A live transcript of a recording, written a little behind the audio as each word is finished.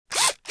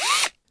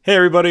Hey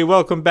everybody,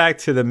 welcome back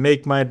to the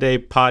Make My Day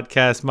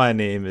podcast. My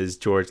name is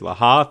George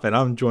Lahoff and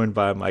I'm joined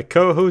by my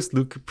co-host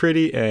Luke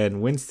Pretty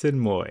and Winston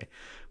Moy.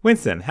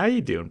 Winston, how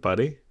you doing,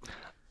 buddy?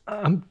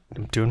 I'm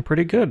doing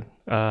pretty good.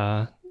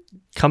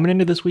 Coming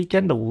into this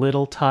weekend a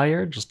little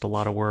tired, just a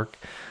lot of work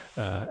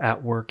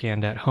at work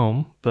and at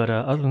home. But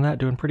other than that,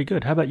 doing pretty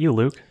good. How about you,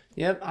 Luke?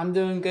 Yep, I'm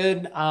doing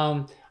good.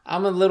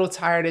 I'm a little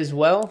tired as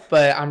well,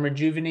 but I'm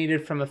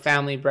rejuvenated from a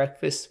family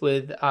breakfast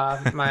with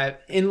my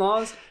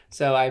in-laws,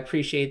 so I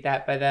appreciate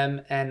that by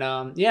them.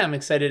 And yeah, I'm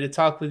excited to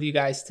talk with you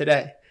guys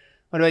today.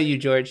 What about you,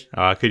 George?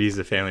 Oh, I could use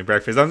a family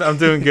breakfast. I'm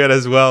doing good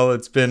as well.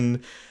 It's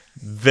been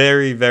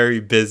very, very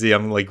busy.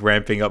 I'm like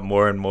ramping up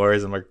more and more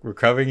as I'm like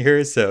recovering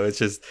here, so it's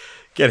just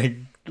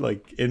getting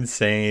like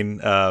insane.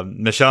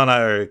 Michelle and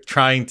I are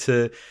trying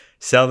to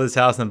sell this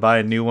house and buy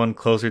a new one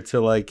closer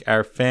to like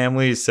our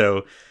family,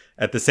 so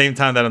at the same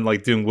time that I'm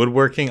like doing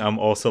woodworking, I'm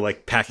also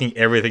like packing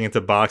everything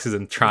into boxes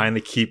and trying to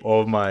keep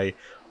all of my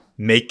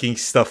making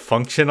stuff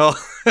functional.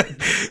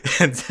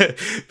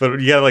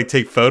 But you gotta like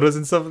take photos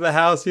and stuff of the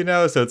house,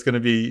 so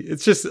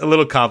it's just a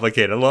little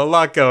complicated, a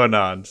lot going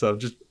on. So I'm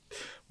just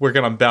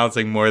working on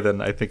balancing more than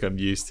I think I'm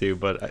used to,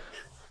 but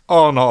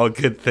all in all, a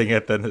good thing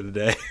at the end of the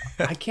day.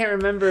 I can't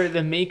remember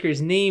the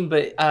maker's name,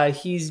 but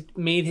he's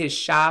made his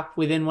shop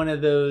within one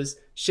of those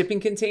shipping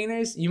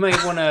containers. You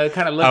might want to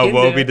kind of look into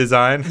Wobie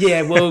Design.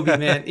 Yeah, Wobie,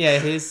 man. Yeah,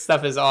 his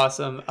stuff is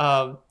awesome.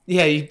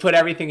 Yeah, you put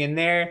everything in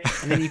there,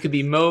 and then you could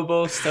be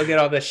mobile, still get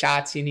all the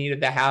shots you need of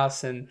the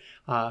house and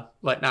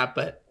whatnot.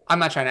 But I'm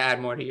not trying to add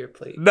more to your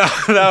plate. No.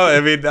 I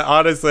mean,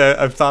 honestly,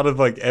 I've thought of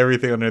like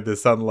everything under the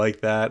sun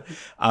like that.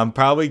 I'm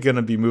probably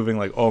gonna be moving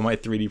like all my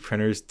 3D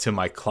printers to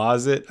my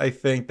closet. I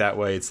think that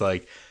way it's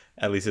like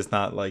at least it's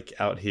not like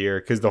out here,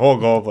 because the whole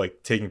goal of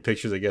like taking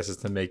pictures, I guess, is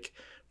to make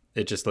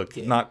it just look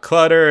not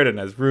cluttered and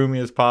as roomy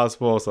as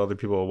possible, so other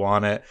people will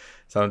want it.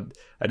 So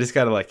I just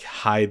gotta like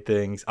hide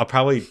things. I'll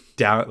probably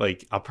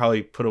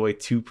put away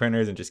 2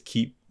 printers and just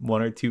keep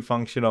 1 or 2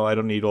 functional. I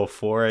don't need all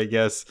 4, I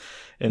guess,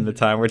 in the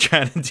time we're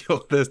trying to deal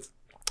with this.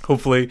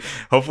 Hopefully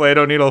I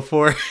don't need all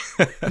 4.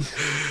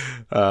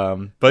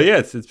 But yeah,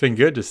 it's been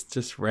good,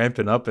 just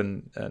ramping up,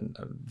 and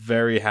I'm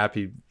very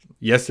happy.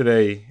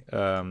 Yesterday,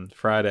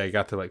 Friday, I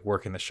got to like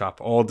work in the shop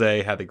all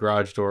day, had the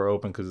garage door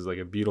open because it's like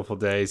a beautiful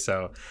day.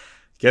 So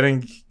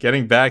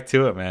getting back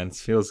to it, man, it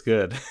feels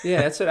good.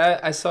 Yeah, that's what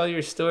I saw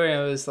your story.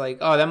 I was like,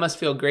 oh, that must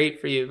feel great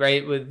for you,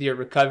 right? With your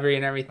recovery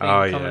and everything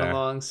coming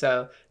along.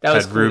 So that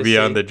was had cool Ruby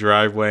on the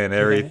driveway and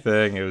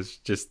everything. It was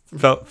just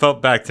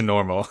felt back to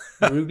normal.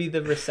 Ruby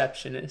the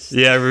receptionist.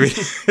 Yeah, Ruby.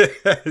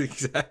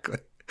 Exactly.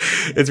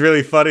 It's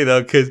really funny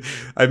though, because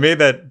I made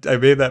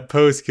that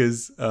post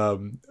because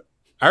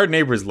our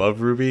neighbors love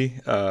Ruby.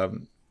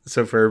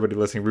 So for everybody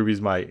listening, Ruby's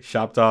my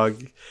shop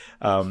dog,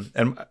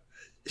 and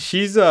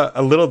she's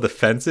a little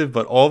defensive,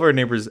 but all of our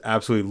neighbors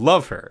absolutely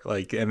love her.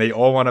 Like, and they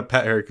all want to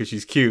pet her because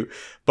she's cute,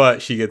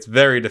 but she gets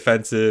very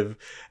defensive.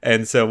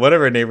 And so one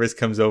of our neighbors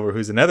comes over,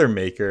 who's another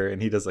maker,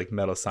 and he does like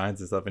metal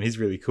signs and stuff, and he's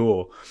really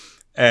cool.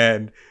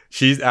 And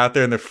she's out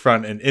there in the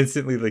front and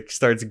instantly like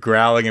starts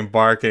growling and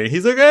barking.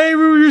 He's like, "Hey,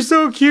 Ruby, you're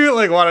so cute!"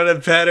 Like wanted to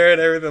pet her and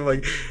everything. I'm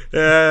like,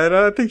 yeah, I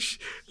don't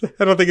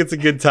think it's a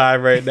good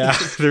time right now.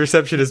 The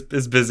reception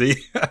is busy.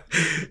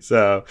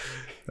 So,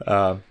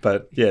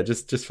 but yeah,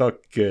 just felt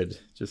good.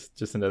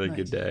 Just another Nice.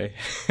 good day.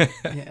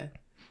 Yeah.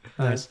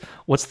 Nice.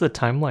 What's the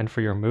timeline for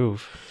your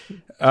move?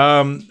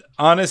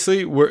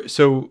 Honestly,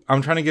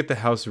 I'm trying to get the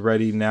house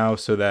ready now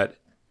so that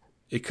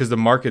because the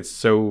market's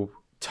so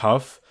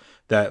tough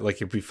that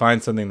like if we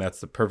find something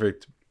that's the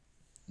perfect,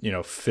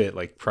 fit,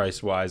 like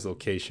price wise,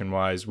 location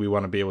wise, we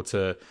want to be able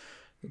to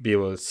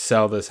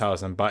sell this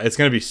house and buy. It's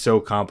going to be so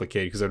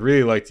complicated because I'd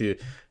really like to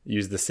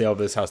use the sale of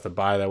this house to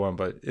buy that one,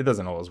 but it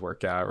doesn't always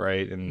work out,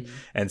 right?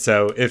 And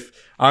so if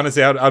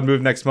honestly, I'd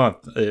move next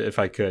month if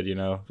I could.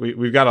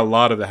 We've got a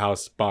lot of the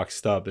house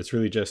boxed up. It's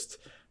really just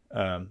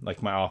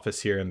like my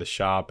office here and the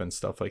shop and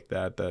stuff like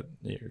that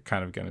you're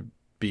kind of going to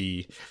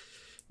be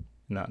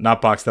not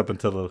boxed up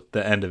until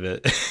the end of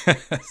it.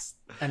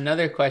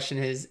 Another question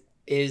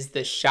is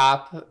the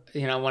shop,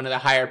 one of the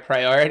higher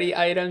priority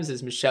items?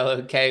 Is Michelle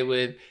okay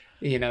with,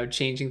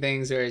 changing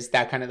things, or is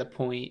that kind of the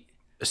point?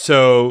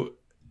 So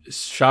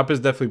shop is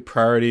definitely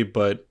priority,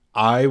 but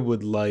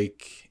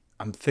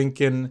I'm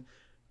thinking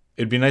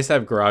it'd be nice to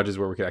have garages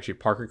where we could actually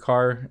park a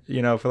car,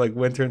 for like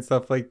winter and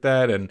stuff like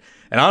that. And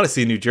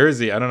honestly, in New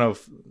Jersey, I don't know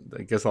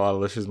I guess a lot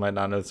of listeners might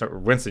not know this, or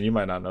Winston, you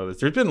might not know this.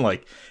 There's been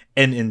like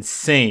an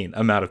insane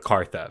amount of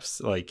car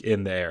thefts, like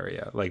in the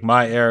area, like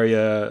my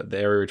area, the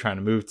area we're trying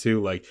to move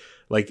to, like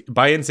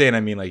by insane, I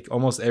mean like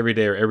almost every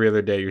day or every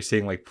other day, you're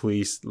seeing like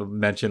police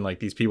mention like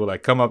these people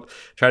that come up,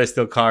 try to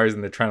steal cars,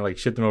 and they're trying to like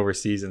ship them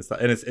overseas and stuff.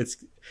 And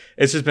it's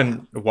just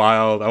been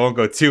wild. I won't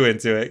go too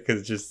into it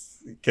because it just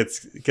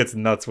gets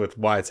nuts with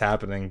why it's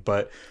happening.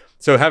 But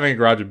so having a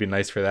garage would be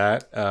nice for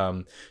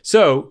that.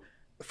 So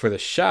for the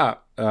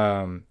shop,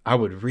 I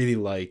would really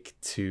like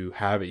to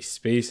have a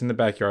space in the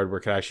backyard where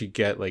I could actually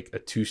get like a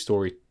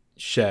 2-story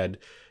shed,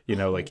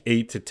 like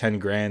 $8 to $10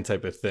 grand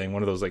type of thing.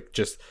 One of those like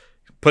just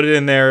put it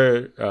in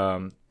there,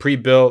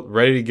 pre-built,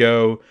 ready to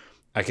go.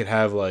 I could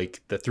have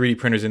like the 3D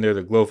printers in there,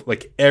 the glow,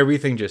 like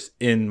everything just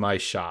in my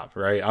shop,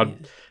 right?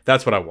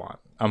 That's what I want.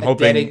 I'm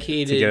hoping to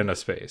get enough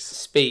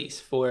space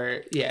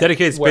for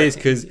dedicated space,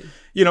 because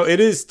it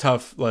is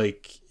tough.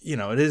 Like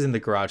it is in the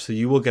garage, so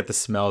you will get the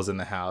smells in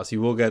the house.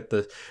 You will get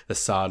the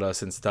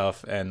sawdust and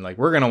stuff, and like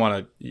we're gonna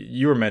want to.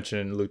 You were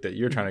mentioning, Luke, that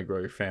you're trying to grow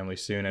your family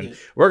soon, and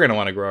we're gonna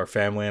want to grow our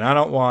family, and I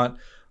don't want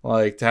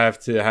like to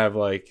have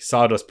like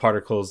sawdust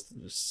particles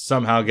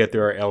somehow get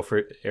through our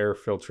air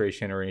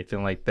filtration or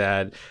anything like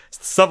that.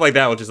 Stuff like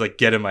that will just like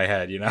get in my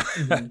head,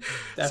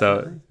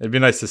 So it'd be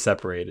nice to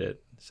separate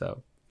it.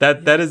 So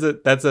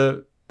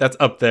that's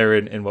up there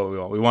in what we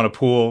want. We want a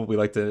pool. We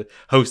like to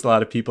host a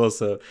lot of people,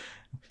 so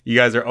you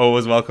guys are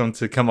always welcome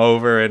to come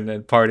over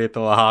and party at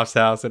the La Hoff's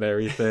house and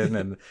everything,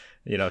 and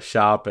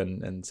shop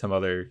and some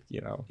other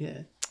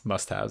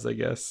must-haves, I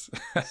guess.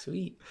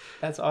 Sweet,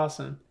 that's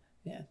awesome.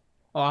 Yeah.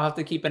 Well, I'll have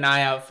to keep an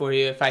eye out for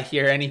you if I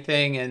hear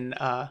anything. And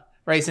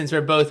right, since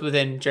we're both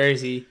within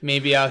Jersey,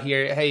 maybe I'll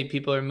hear, hey,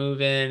 people are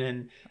moving,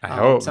 and I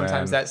hope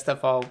sometimes that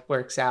stuff all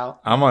works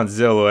out. I'm on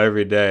Zillow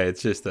every day.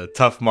 It's just a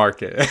tough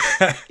market.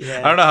 I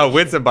don't know how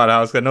Winston bought a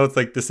house. I know it's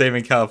like the same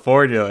in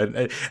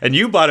California, and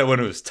you bought it when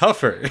it was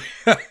tougher.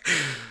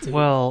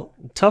 Well,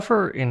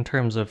 tougher in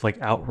terms of like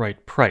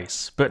outright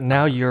price, but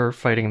now you're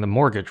fighting the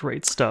mortgage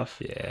rate stuff.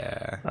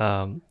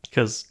 Yeah.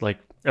 Because like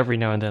every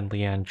now and then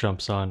Leanne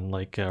jumps on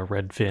like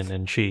Redfin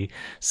and she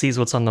sees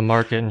what's on the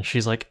market and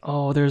she's like,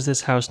 oh, there's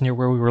this house near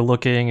where we were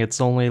looking. It's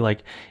only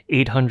like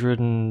 800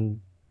 and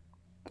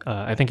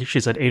I think she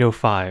said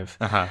 805.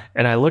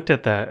 And I looked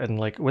at that and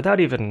like without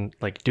even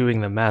like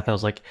doing the math, I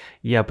was like,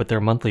 yeah, but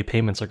their monthly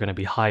payments are going to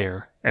be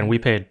higher. And we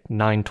paid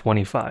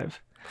 $925.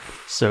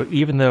 So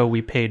even though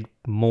we paid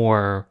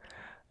more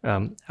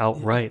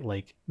outright,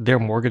 like their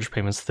mortgage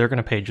payments, they're going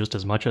to pay just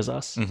as much as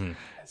us.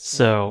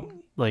 So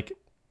like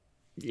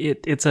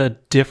it's a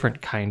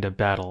different kind of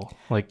battle.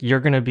 Like you're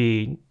going to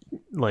be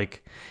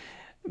like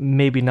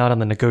maybe not on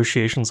the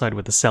negotiation side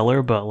with the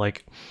seller, but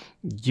like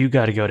you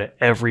got to go to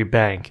every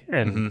bank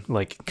and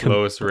like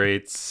lowest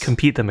rates,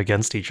 compete them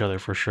against each other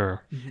for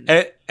sure.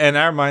 And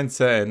our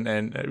mindset,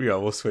 and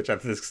we'll switch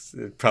after this,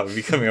 probably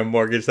becoming a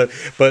mortgage side,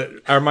 but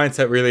our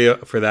mindset really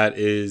for that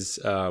is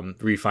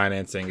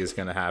refinancing is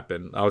going to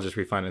happen. I'll just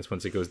refinance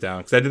once it goes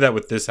down, because I did that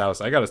with this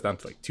house. I got us down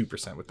to like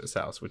 2% with this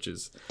house, which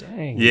is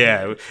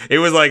it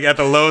was like at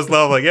the lowest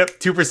level, like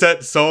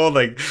 2% sold,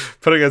 like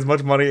putting as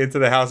much money into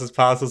the house as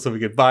possible so we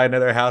could buy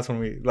another house when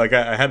we like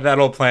I had that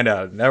all planned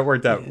out, and that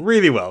worked out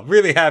really well.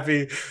 Really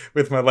happy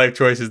with my life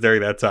choices during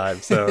that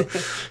time. So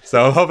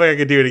I'm hoping I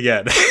can do it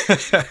again.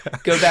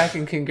 Go back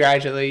and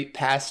congratulate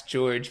past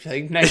George. Be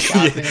like, nice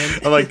job, man.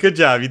 I'm like, good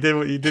job. You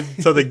did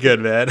something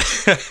good, man.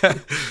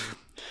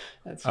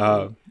 That's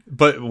right.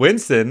 But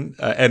Winston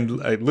and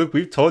Luke,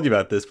 we've told you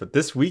about this, but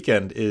this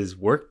weekend is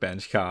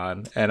Workbench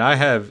Con, and I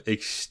have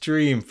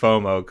extreme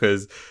FOMO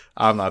because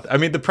I'm not. I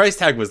mean, the price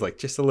tag was like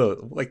just a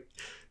little like.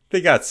 They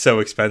got so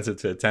expensive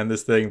to attend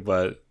this thing,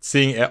 but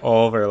seeing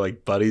all of our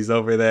like buddies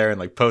over there and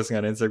like posting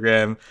on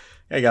Instagram,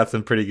 I got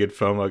some pretty good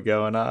FOMO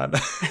going on.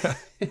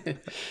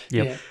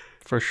 Yep,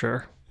 for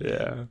sure.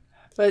 Yeah.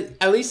 But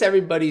at least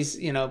everybody's,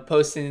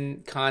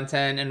 posting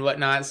content and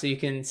whatnot, so you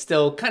can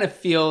still kind of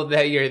feel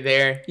that you're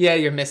there. Yeah,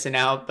 you're missing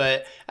out,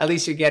 but at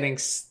least you're getting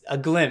a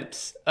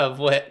glimpse of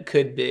what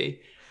could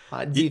be.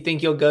 Do you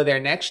think you'll go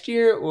there next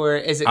year, or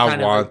is it kind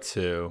of... I want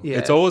to. Yeah.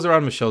 It's always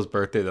around Michelle's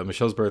birthday, though.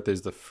 Michelle's birthday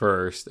is the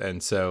 1st,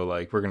 and so,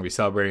 like, we're going to be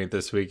celebrating it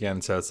this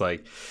weekend, so it's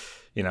like,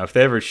 if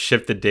they ever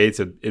shift the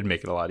dates, it'd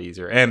make it a lot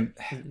easier. And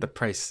the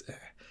price,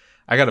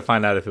 I got to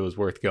find out if it was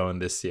worth going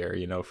this year,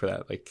 for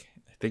that, like,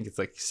 I think it's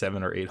like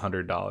 $700 or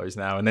 $800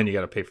 now, and then you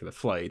got to pay for the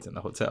flights and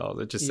the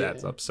hotels. It just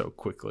adds up so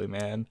quickly,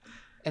 man.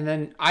 And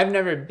then, I've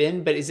never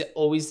been, but is it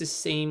always the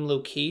same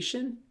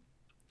location?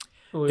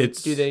 Or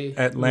it's do they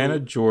Atlanta,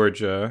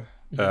 Georgia.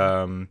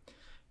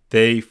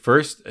 They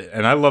first,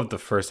 and I loved the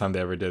first time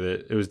they ever did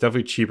it. It was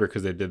definitely cheaper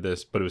because they did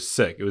this, but it was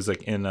sick. It was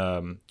like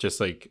in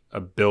just like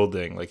a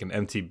building, like an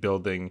empty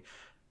building,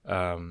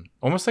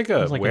 almost like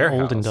a warehouse,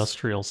 an old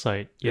industrial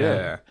site.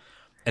 Yeah.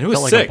 And it was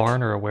felt sick. Like a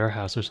barn or a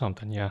warehouse or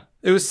something. Yeah,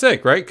 it was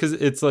sick, right? Because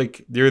it's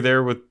like you're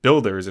there with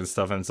builders and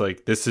stuff, and it's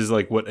like this is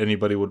like what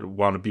anybody would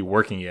want to be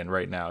working in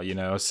right now,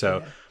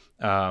 So,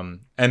 and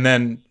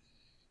then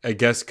I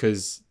guess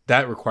because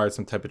that required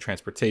some type of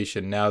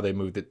transportation. Now they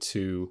moved it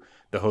to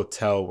the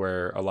hotel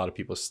where a lot of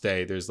people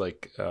stay. There's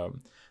like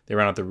they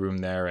rent out the room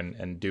there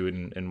and do it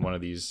in one of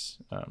these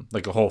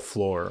like a whole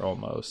floor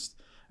almost.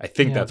 I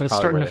think that's but it's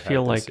probably starting what to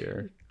feel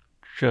like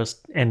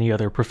just any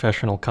other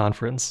professional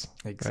conference.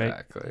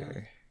 Exactly.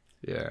 Right?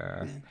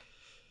 Yeah.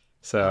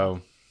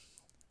 So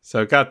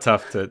it got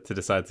tough to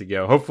decide to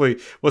go. Hopefully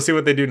we'll see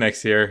what they do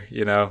next year.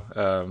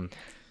 I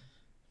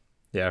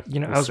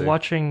was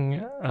watching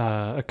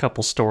a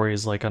couple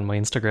stories like on my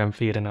Instagram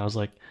feed, and I was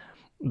like,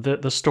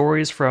 the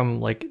stories from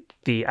like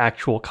the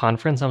actual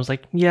conference, I was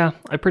like, yeah,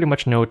 I pretty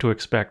much know what to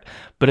expect.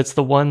 But it's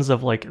the ones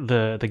of like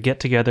the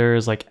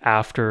get-togethers like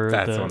after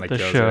That's the one that the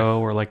kills me. show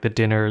or like the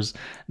dinners.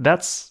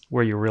 That's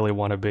where you really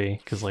want to be,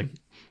 because like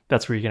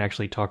that's where you can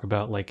actually talk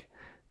about like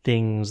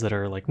things that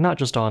are like not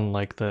just on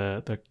like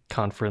the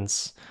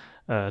conference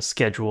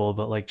schedule,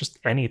 but like just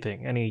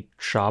anything, any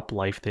shop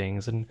life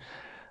things. And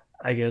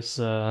I guess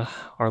our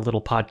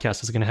little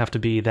podcast is going to have to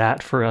be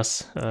that for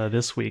us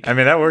this I week. mean,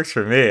 that works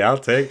for me. I'll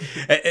take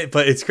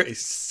but it's great.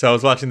 So I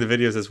was watching the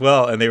videos as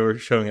well, and they were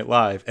showing it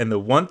live. And the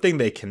one thing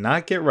they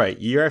cannot get right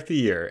year after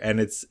year, and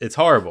it's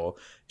horrible,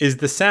 is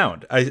the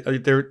sound.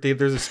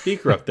 There's a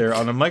speaker up there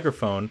on a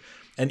microphone,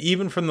 and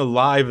even from the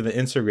live of the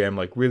Instagram,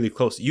 like really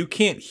close, you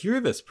can't hear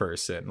this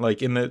person.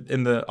 Like in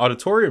the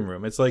auditorium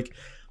room, it's like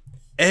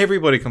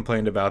everybody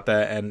complained about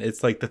that, and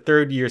it's like the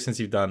third year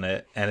since you've done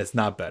it, and it's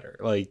not better.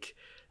 Like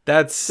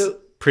that's So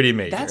pretty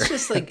major. that's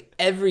just like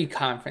every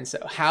conference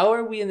though. How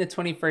are we in the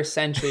 21st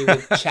century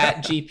with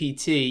Chat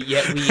GPT,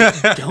 yet we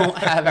don't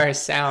have our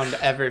sound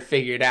ever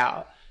figured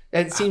out?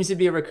 That seems to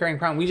be a recurring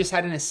problem. We just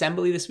had an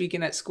assembly this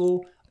weekend at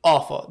school.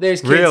 Awful.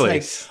 There's kids Really?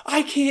 like,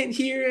 I can't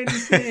hear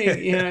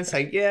anything. You know, it's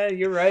like, yeah,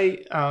 you're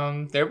right.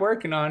 They're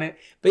working on it.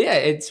 But yeah,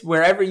 it's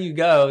wherever you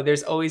go,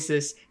 there's always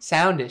this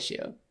sound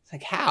issue. It's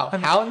like, how?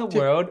 How in the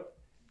world?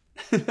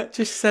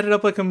 Just set it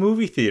up like a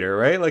movie theater,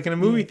 right? Like in a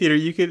movie theater,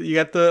 you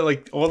got the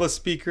like all the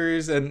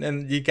speakers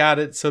and you got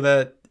it so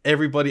that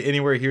everybody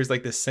anywhere hears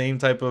like the same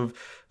type of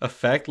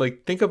effect.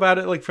 Like think about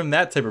it like from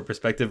that type of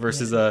perspective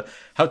versus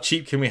how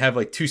cheap can we have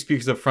like two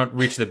speakers up front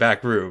reach the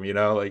back room, you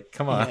know? Like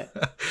come on.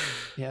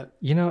 Yeah.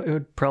 You know, it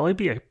would probably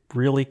be a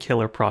really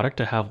killer product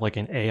to have like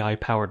an AI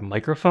powered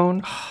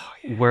microphone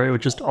where it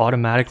would just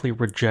automatically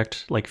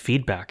reject like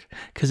feedback,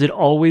 because it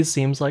always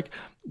seems like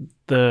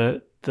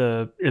the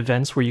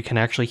events where you can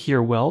actually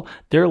hear well,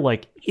 they're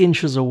like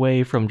inches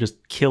away from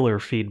just killer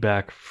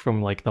feedback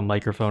from like the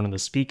microphone and the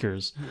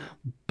speakers.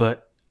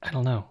 But I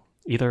don't know,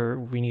 either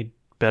we need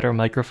better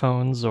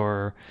microphones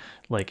or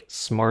like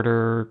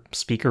smarter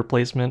speaker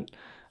placement.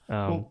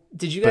 Well,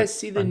 did you guys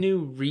see the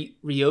new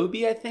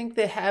Ryobi? I think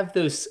they have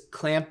those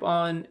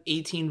clamp-on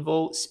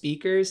 18-volt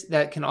speakers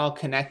that can all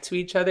connect to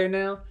each other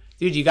now.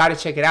 Dude, you got to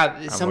check it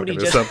out. Somebody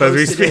just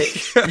posted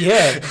it.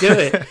 Yeah, do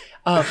it.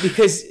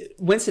 Because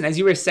Winston, as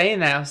you were saying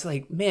that, I was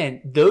like,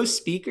 man, those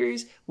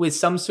speakers with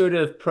some sort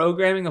of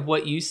programming of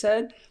what you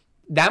said,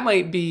 that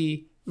might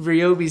be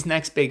Ryobi's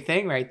next big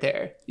thing right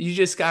there. You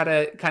just got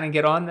to kind of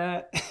get on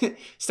that.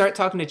 Start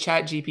talking to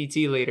Chat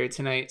GPT later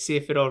tonight. See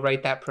if it'll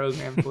write that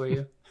program for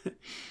you.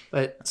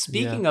 But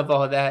speaking of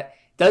all that,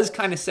 does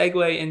kind of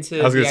segue into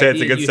I was going to say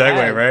it's a good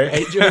segue,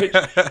 right,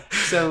 George?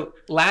 So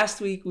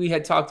last week we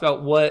had talked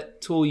about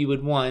what tool you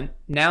would want.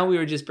 Now we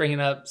were just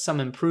bringing up some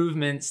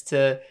improvements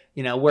to,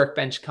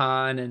 Workbench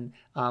Con and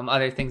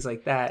other things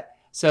like that.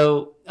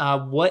 So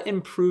what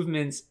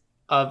improvements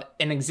of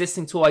an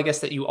existing tool, I guess,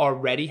 that you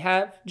already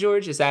have,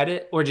 George? Is that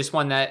it? Or just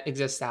one that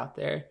exists out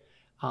there?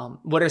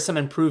 What are some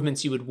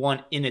improvements you would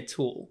want in a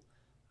tool?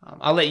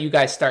 I'll let you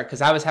guys start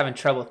because I was having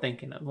trouble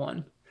thinking of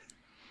one.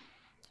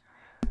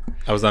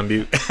 I was on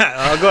mute.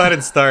 I'll go ahead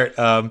and start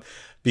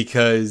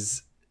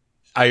because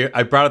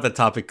I brought up the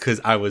topic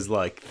because I was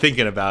like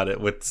thinking about it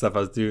with stuff I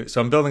was doing.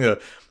 So I'm building a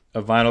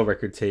vinyl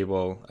record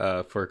table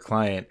for a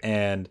client,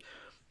 and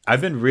I've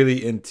been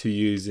really into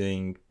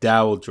using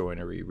dowel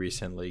joinery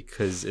recently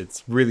because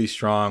it's really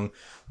strong.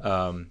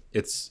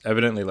 It's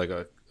evidently like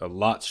a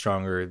lot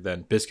stronger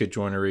than biscuit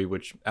joinery,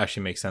 which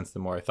actually makes sense the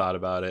more I thought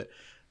about it.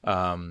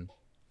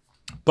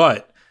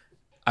 But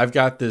I've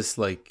got this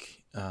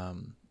like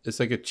it's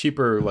like a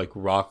cheaper like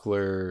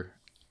Rockler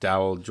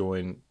dowel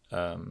joint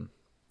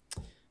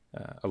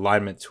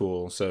alignment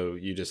tool. So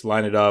you just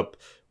line it up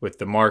with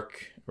the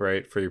mark,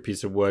 right, for your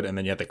piece of wood, and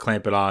then you have to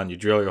clamp it on. You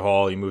drill your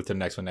hole, you move to the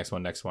next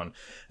one.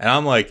 And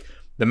I'm like,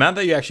 the amount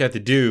that you actually have to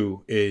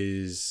do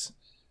is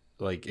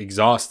like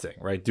exhausting,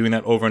 right? Doing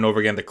that over and over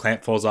again. The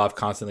clamp falls off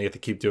constantly. You have to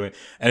keep doing it.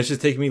 And it's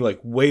just taking me like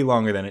way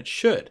longer than it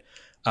should.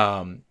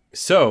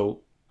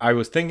 So I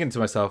was thinking to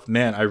myself,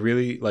 man, I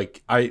really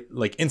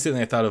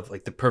instantly I thought of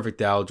like the perfect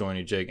dowel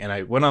joinery jig, and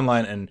I went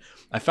online and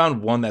I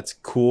found one that's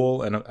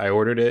cool, and I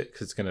ordered it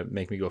because it's gonna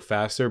make me go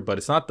faster, but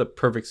it's not the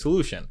perfect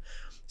solution.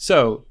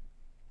 So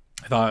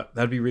I thought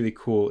that'd be really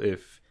cool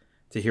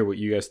to hear what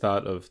you guys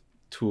thought of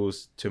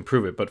tools to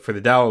improve it. But for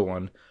the dowel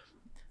one,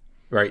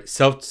 right,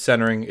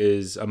 self-centering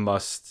is a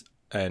must,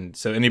 and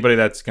so anybody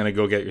that's gonna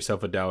go get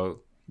yourself a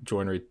dowel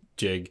joinery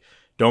jig,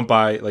 don't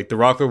buy like the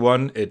Rockler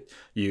one.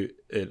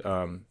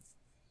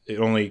 It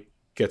only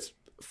gets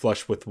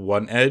flush with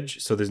one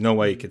edge, so there's no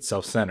way you could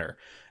self-center.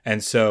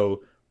 And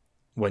so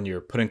when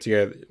you're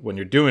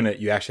doing it,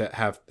 you actually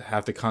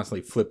have to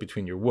constantly flip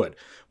between your wood.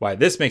 Why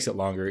this makes it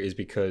longer is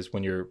because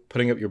when you're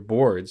putting up your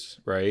boards,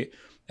 right,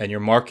 and you're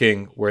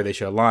marking where they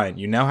should align,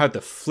 you now have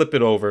to flip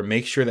it over,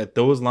 make sure that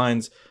those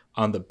lines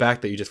on the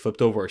back that you just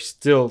flipped over are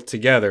still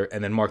together,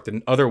 and then mark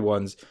the other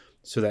ones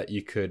so that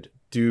you could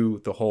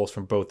do the holes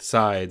from both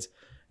sides.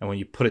 And when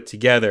you put it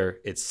together,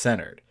 it's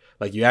centered.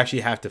 Like you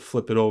actually have to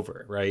flip it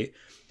over, right?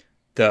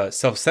 the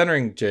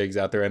self-centering jigs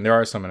out there, and there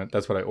are some in it,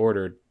 that's what I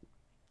ordered.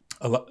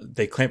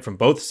 They clamp from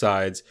both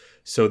sides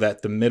so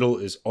that the middle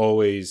is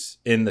always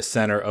in the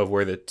center of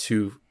where the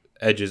two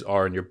edges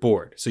are in your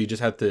board. So you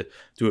just have to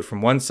do it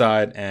from one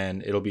side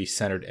and it'll be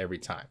centered every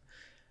time.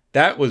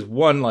 That was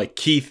one like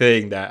key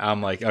thing that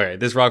I'm like, all right,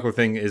 this Rockwell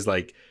thing is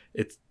like,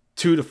 it's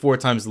 2 to 4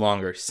 times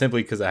longer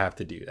simply because I have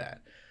to do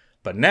that.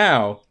 But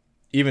now,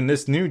 even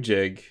this new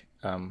jig,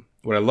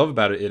 what I love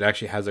about it, it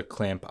actually has a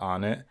clamp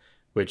on it,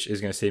 which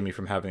is going to save me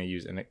from having to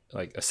use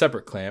like a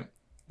separate clamp.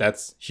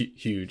 That's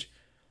huge.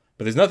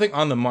 But there's nothing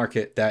on the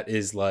market that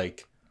is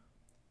like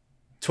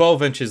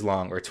 12 inches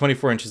long or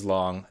 24 inches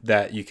long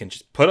that you can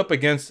just put up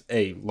against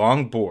a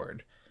long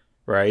board,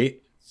 right?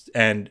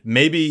 And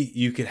maybe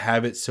you could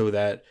have it so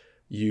that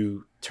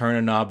you turn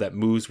a knob that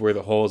moves where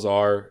the holes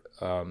are,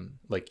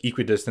 like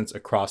equidistant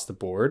across the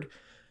board.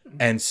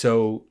 And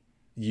so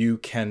you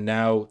can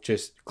now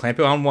just clamp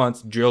it on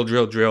once, drill.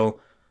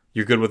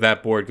 You're good with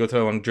that board. Go to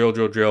the one,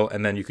 drill,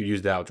 and then you could use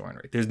dowel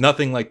joinery. There's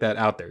nothing like that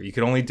out there. You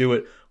can only do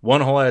it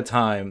one hole at a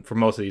time for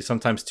most of these,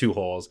 sometimes 2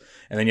 holes,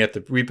 and then you have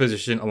to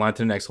reposition, align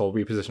to the next hole,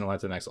 reposition, align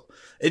to the next hole.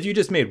 If you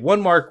just made one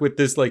mark with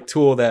this like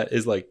tool that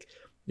is like,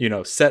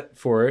 set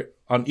for it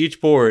on each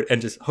board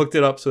and just hooked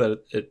it up so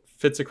that it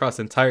fits across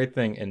the entire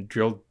thing and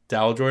drilled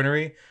dowel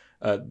joinery,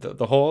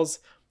 the holes,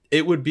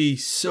 it would be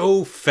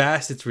so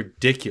fast. It's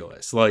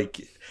ridiculous.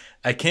 Like,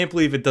 I can't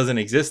believe it doesn't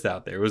exist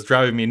out there. It was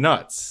driving me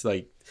nuts.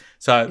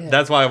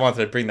 That's why I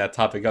wanted to bring that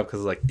topic up,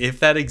 because like if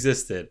that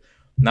existed,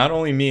 not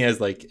only me as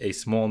like a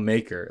small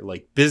maker,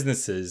 like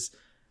businesses,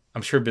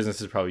 I'm sure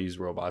businesses probably use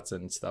robots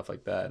and stuff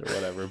like that or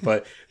whatever,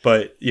 but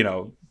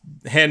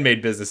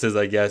handmade businesses,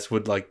 I guess,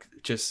 would like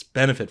just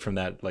benefit from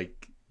that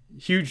like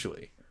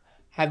hugely.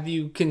 Have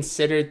you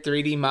considered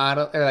 3D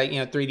model or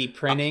 3D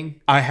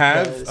printing? I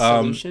have.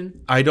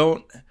 Solution? I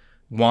don't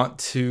want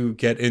to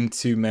get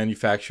into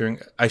manufacturing.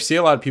 I see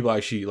a lot of people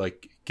actually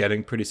like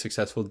getting pretty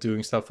successful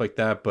doing stuff like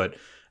that, but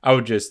I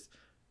would just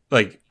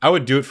I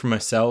would do it for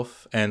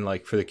myself and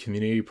like for the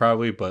community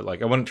probably, but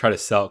like I wouldn't try to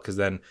sell it, because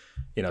then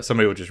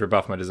somebody would just rip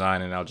off my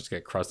design and I'll just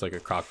get crushed like a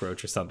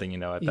cockroach or something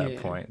at that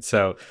point.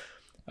 So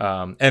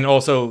and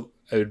also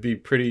it would be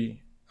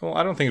pretty well,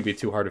 I don't think it'd be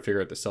too hard to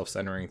figure out the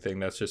self-centering thing.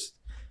 That's just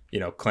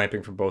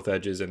clamping from both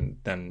edges, and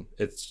then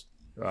it's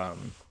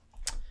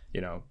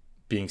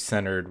being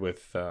centered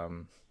with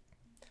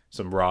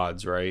some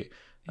rods, right?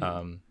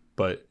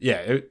 But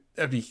yeah,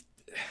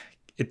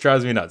 it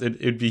drives me nuts.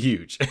 It'd be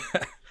huge.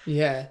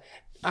 Yeah.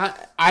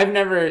 I've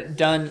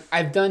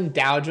done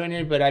dowel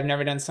joinery, but I've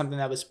never done something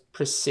that was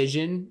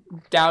precision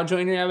dowel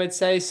joinery, I would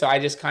say. So I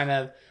just kind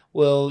of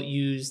will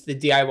use the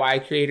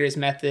DIY creators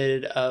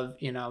method of,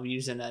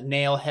 using a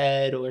nail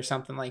head or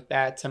something like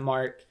that to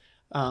mark.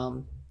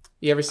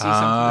 You ever see something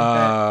like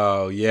that?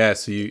 Oh, yeah.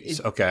 So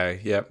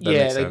okay. Yep. That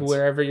makes sense.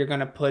 Wherever you're going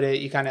to put it,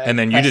 you kind of. And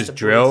then you just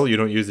drill? Boards. You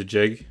don't use a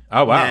jig?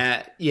 Oh, wow.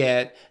 Nah,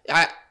 yeah.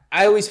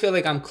 I always feel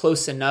like I'm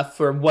close enough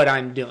for what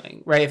I'm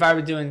doing, right? If I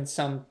were doing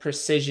some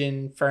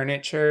precision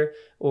furniture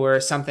or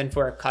something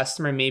for a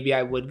customer, maybe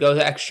I would go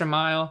the extra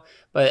mile,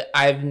 but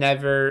I've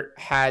never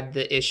had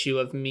the issue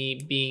of me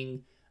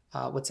being,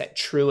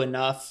 true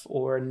enough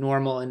or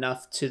normal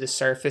enough to the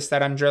surface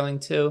that I'm drilling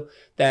to,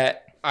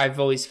 that I've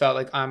always felt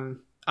like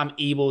I'm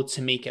able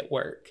to make it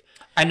work.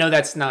 I know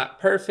that's not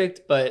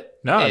perfect, but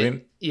I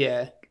think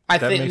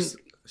makes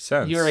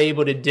sense. You're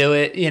able to do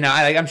it.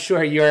 I'm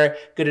sure you're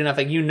good enough.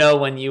 Like,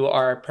 when you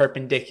are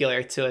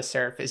perpendicular to a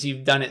surface,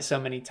 you've done it so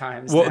many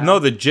times. Well, now. no,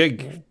 the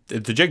jig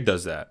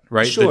does that,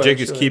 right? Sure, the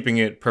jig is keeping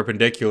it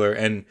perpendicular,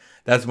 and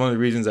that's one of the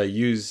reasons I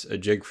use a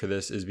jig for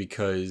this, is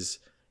because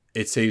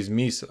it saves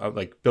me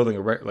like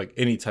building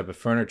any type of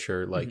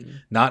furniture,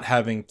 not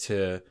having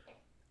to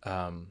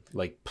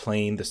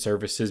plane the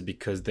surfaces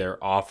because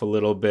they're off a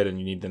little bit and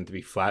you need them to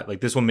be flat. Like,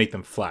 this will make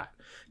them flat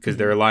because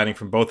they're aligning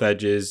from both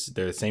edges.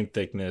 They're the same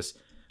thickness.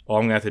 All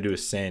I'm gonna have to do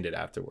is sand it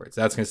afterwards.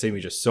 That's gonna save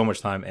me just so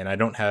much time, and I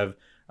don't have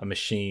a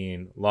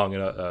machine long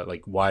enough,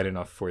 wide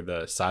enough for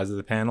the size of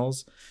the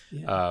panels.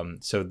 Yeah.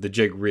 So the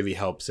jig really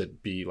helps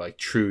it be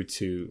true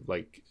to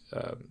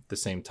the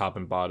same top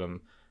and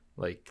bottom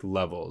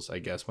levels, I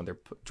guess, when they're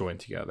joined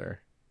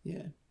together.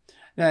 Yeah.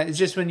 No, it's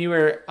just when you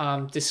were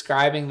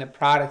describing the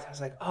product, I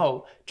was like,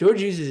 oh,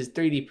 George uses his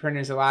 3D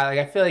printers a lot.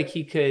 I feel like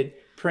he could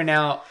print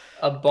out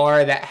a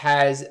bar that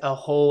has a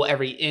hole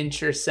every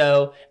inch or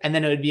so, and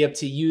then it would be up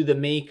to you, the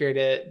maker,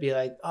 to be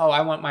like, oh,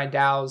 I want my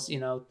dowels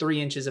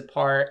 3 inches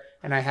apart,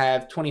 and I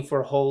have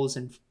 24 holes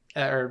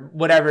or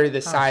whatever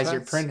the size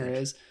your printer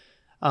is,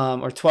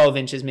 or 12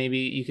 inches maybe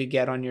you could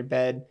get on your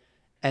bed,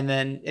 and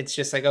then it's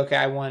just like, okay,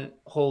 I want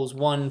holes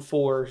 1,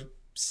 4,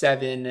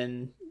 7,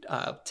 and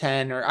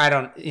 10, or I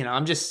don't,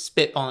 I'm just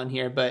spitballing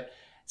here, but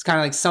it's kind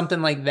of like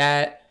something like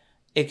that.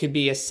 It could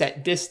be a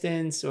set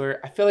distance,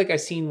 or I feel like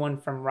I've seen one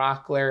from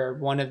Rockler or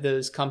one of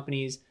those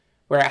companies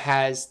where it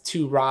has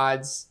 2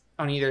 rods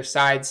on either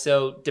side.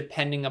 So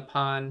depending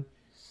upon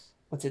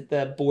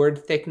the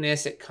board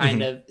thickness, it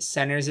kind of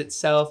centers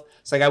itself.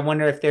 So I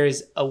wonder if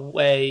there's a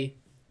way,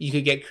 You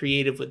could get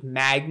creative with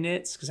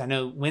magnets, because I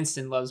know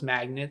Winston loves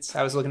magnets.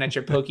 I was looking at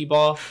your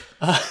Pokeball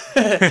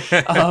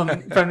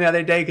from the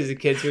other day, because the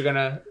kids were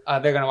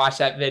they're gonna watch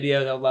that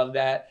video. They'll love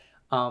that.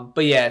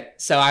 But yeah,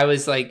 so I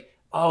was like,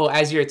 oh,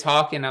 as you're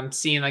talking, I'm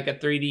seeing like a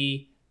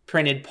 3D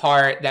printed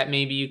part that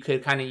maybe you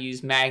could kind of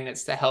use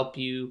magnets to help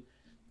you,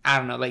 I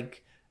don't know,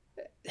 like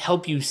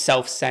help you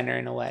self-center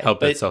in a way.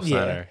 It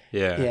self-center.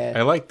 Yeah.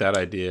 I like that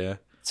idea.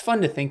 It's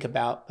fun to think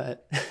about,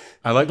 but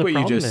I like what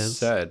you just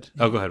said.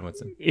 Oh, go ahead,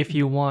 Winston. If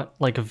you want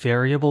like a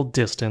variable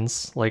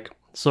distance, like,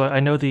 so I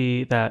know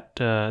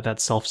that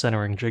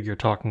self-centering jig you're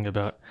talking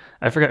about.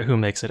 I forget who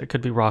makes it. It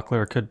could be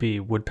Rockler, it could be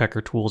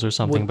Woodpecker Tools or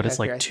something, but it's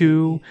like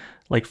two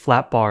like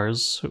flat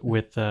bars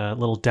with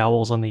little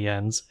dowels on the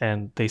ends,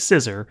 and they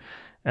scissor,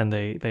 and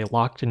they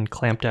locked and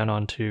clamp down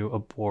onto a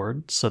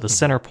board. So the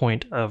center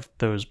point of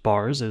those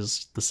bars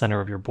is the center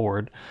of your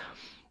board,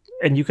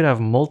 and you could have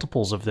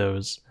multiples of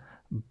those.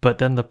 But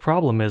then the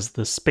problem is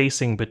the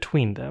spacing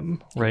between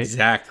them, right?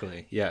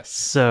 Exactly, yes.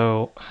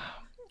 So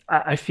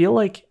I feel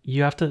like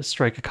you have to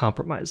strike a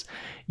compromise.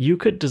 You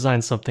could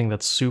design something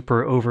that's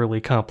super overly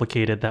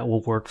complicated that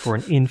will work for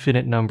an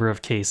infinite number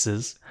of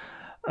cases.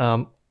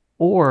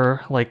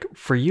 Or, like,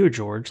 for you,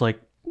 George, like,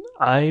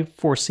 I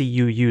foresee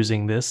you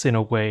using this in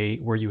a way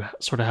where you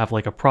sort of have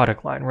like a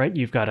product line, right?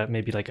 You've got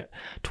maybe like a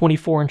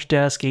 24-inch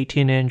desk,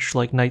 18-inch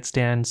like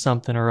nightstand,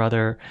 something or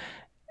other.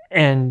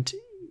 And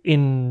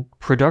in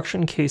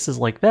production cases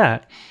like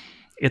that,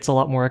 it's a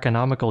lot more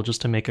economical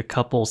just to make a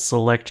couple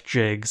select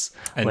jigs.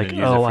 And like,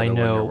 oh, I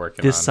know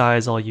this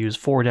size I'll use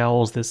 4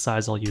 dowels, this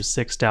size I'll use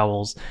 6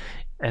 dowels,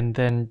 and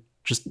then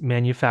just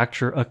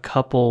manufacture a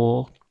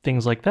couple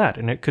things like that.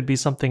 And it could be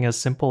something as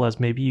simple as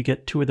maybe you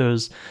get 2 of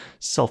those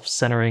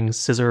self-centering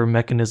scissor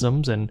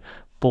mechanisms and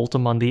bolt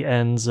them on the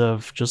ends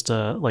of just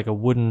a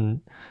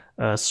wooden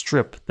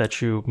strip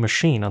that you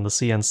machine on the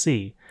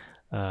CNC.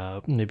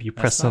 Maybe you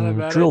press some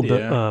drill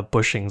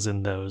bushings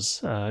in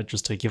those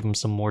just to give them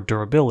some more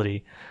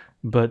durability.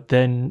 But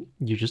then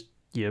you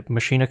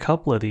machine a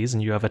couple of these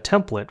and you have a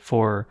template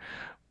for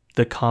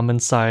the common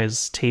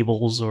size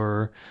tables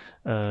or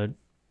I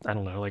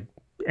don't know, like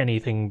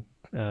anything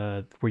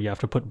where you have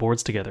to put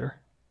boards together.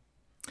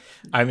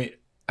 I mean,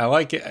 I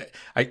like it.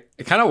 I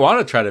kind of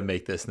want to try to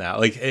make this now,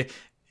 like,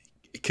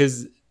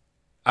 because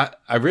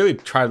I really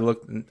try to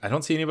look. I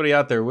don't see anybody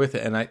out there with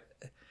it, and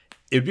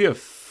it'd be a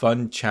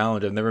fun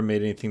challenge. I've never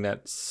made anything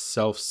that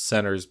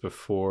self-centers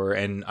before,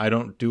 and I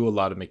don't do a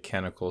lot of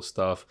mechanical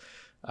stuff.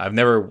 I've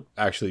never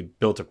actually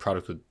built a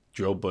product with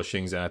drill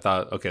bushings, and I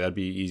thought, okay, that'd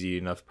be easy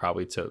enough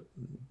probably to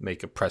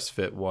make a press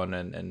fit one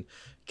and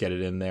get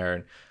it in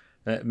there.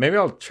 And maybe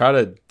I'll try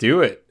to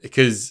do it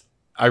because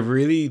I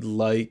really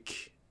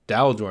like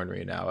dowel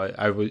joinery now.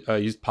 I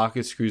used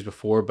pocket screws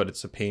before, but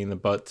it's a pain in the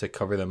butt to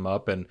cover them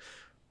up, and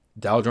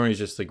dowel joinery is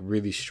just like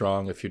really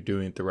strong if you're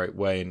doing it the right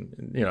way,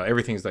 and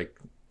everything's like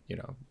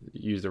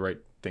use the right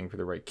thing for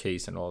the right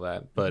case and all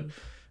that. But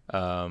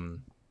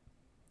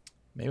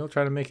maybe I'll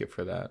try to make it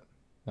for that.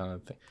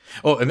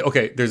 Oh, and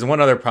okay, there's one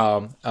other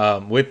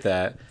problem with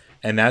that,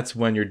 and that's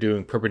when you're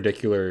doing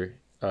perpendicular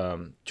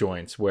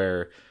joints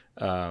where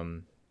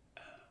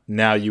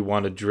now you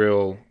want to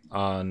drill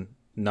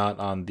not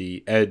on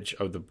the edge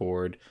of the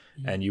board,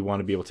 and you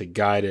want to be able to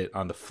guide it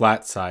on the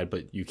flat side,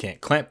 but you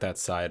can't clamp that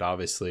side,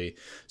 obviously.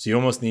 So you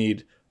almost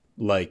need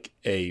like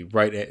a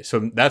right.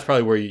 So that's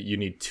probably where you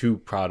need 2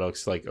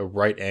 products, like a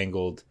right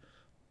angled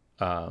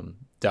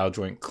dowel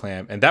joint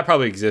clamp, and that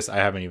probably exists. I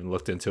haven't even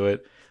looked into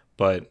it,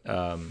 but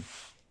as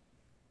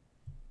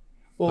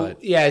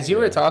you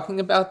were talking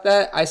about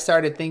that, I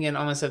started thinking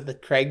almost of the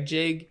Craig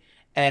jig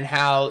and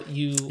how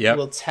you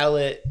will tell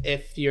it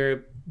if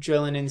you're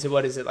drilling into,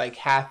 what is it, like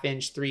 1/2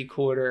 inch,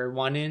 3/4,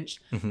 1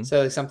 inch. Mm-hmm.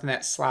 So like something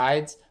that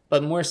slides,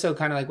 but more so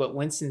kind of like what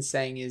Winston's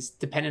saying is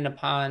dependent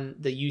upon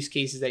the use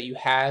cases that you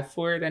have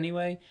for it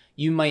anyway,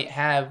 you might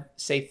have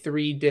say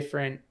 3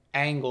 different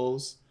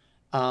angles,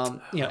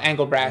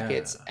 angle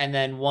brackets. Yeah. And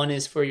then one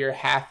is for your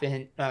 1/2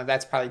 inch.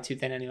 That's probably too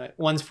thin anyway.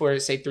 One's for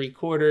say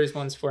 3/4,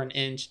 one's for 1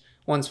 inch,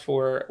 one's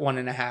for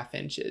 1.5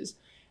 inches.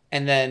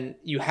 And then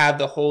you have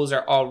the holes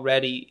are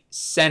already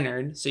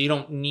centered, so you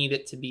don't need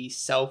it to be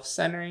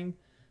self-centering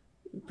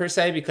per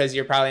se, because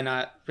you're probably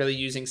not really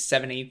using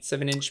 7/8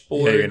 of an inch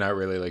board. Yeah, you're not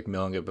really like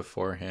milling it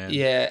beforehand.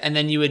 Yeah, and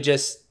then you would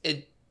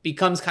it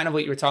becomes kind of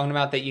what you were talking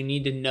about, that you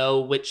need to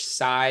know which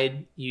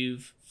side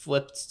you've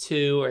flipped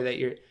to, or that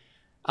you're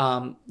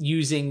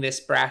using this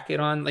bracket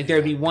on. Like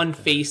there'd be one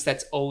face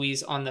that's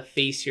always on the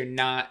face you're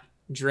not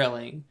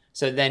drilling.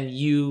 So then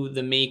you,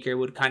 the maker,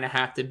 would kind of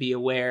have to be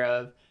aware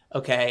of,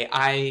 okay,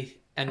 I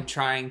am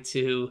trying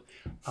to,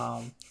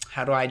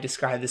 how do I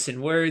describe this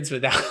in words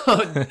without,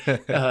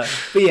 but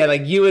yeah,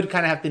 like you would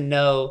kind of have to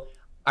know,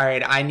 all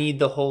right, I need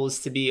the holes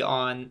to be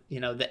on,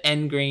 the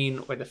end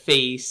grain or the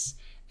face.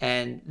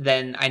 And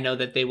then I know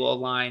that they will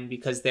align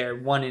because they're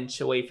 1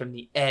 inch away from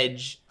the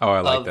edge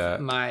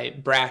of my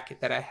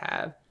bracket that I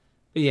have.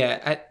 But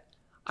yeah,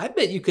 I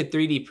bet you could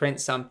 3D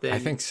print something. I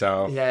think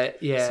so. Yeah.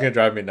 It's going to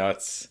drive me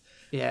nuts.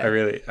 Yeah.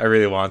 I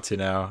really want to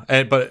now.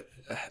 But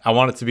I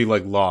want it to be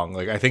like long.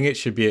 Like I think it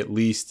should be at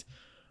least.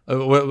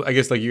 Well, I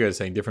guess like you guys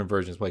saying different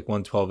versions, like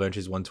 112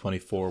 inches,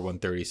 124,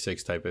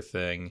 136 type of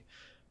thing.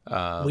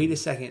 Wait a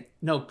second.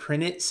 No,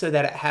 print it so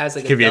that it has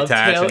like Can a be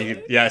attached. dovetail. And you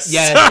can, yes.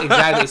 Yes,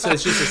 exactly. So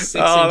it's just a 6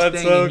 Oh, inch that's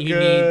thing, so and you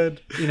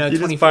good. need, you know, You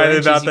 24 just find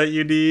inches. it out that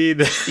you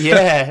need.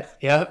 Yeah.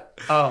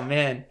 Yep. Oh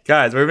man.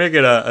 Guys, we're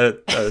making a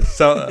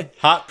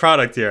hot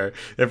product here.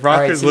 If All right,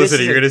 Rockman's so this listening,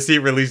 is you're going to see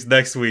it released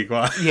next week.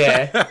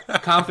 Yeah.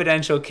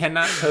 Confidential.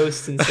 Cannot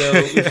post until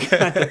we've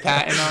got the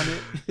patent on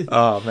it.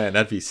 Oh, man,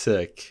 that'd be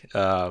sick.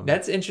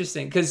 That's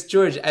interesting. Because,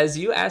 George, as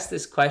you asked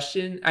this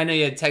question, I know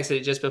you had texted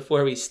it just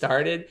before we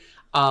started.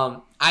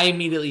 I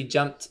immediately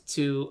jumped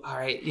to, all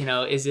right, you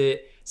know, is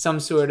it some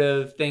sort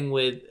of thing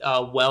with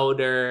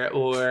welder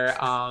or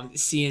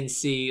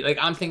CNC? Like,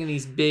 I'm thinking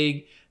these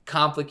big,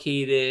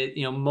 complicated,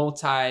 you know,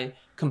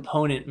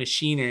 multi-component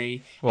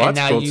machinery. Well, and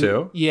that's now cool,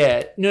 too.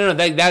 Yeah. No,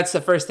 that's the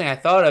first thing I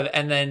thought of.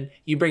 And then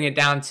you bring it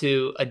down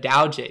to a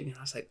dowel jig. And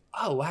I was like,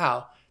 oh,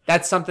 wow.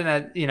 That's something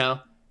that, you know,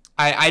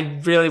 I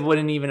really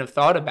wouldn't even have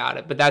thought about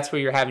it. But that's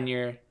where you're having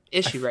your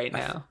issue right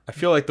now. I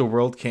feel like the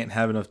world can't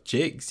have enough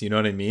jigs. You know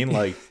what I mean?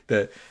 Like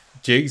the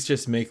jigs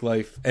just make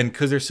life, and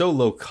because they're so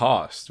low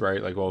cost,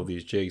 right? Like all of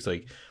these jigs,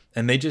 like,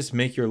 and they just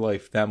make your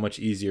life that much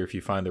easier if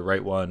you find the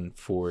right one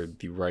for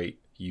the right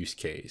use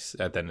case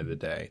at the end of the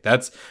day.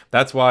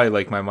 That's why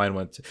like my mind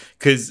went to,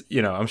 because,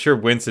 you know, I'm sure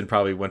Winston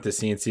probably went to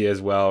CNC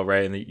as well,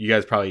 right? And you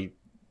guys probably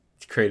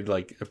created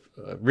like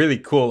a really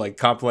cool, like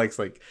complex,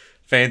 like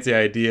fancy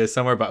idea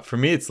somewhere. But for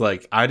me, it's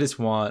like, I just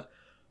want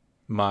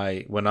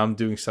when I'm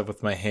doing stuff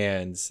with my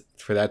hands,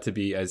 for that to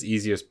be as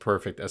easy as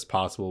perfect as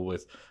possible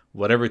with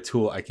whatever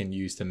tool I can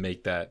use to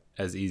make that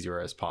as easier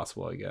as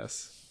possible, I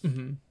guess.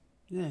 Mm-hmm.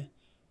 Yeah,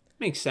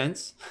 makes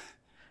sense.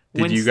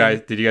 Did you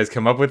guys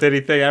come up with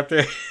anything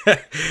after,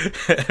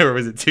 or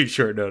was it too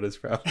short notice,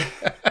 bro?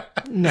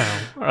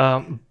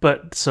 No,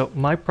 but so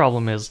my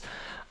problem is,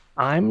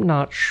 I'm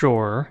not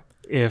sure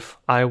if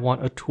I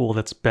want a tool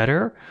that's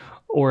better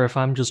or if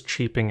I'm just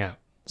cheaping out.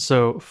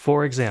 So,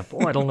 for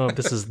example, I don't know if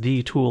this is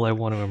the tool I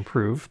want to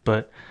improve,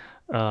 but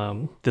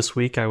this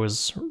week I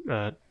was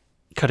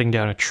cutting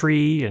down a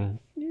tree, and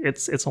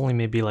it's only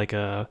maybe like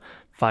a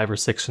 5 or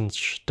 6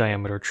 inch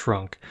diameter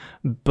trunk,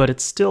 but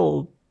it's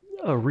still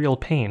a real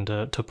pain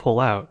to pull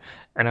out.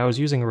 And I was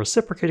using a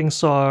reciprocating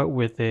saw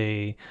with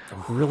a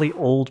really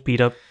old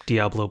beat up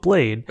Diablo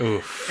blade.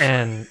 Oof.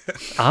 And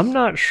I'm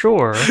not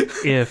sure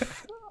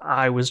if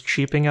I was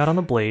cheaping out on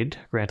the blade,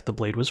 granted the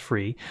blade was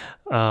free,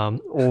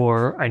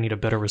 or I need a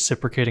better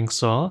reciprocating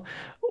saw,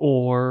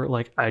 or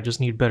like I just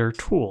need better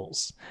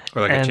tools.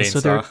 Or like a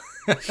chainsaw.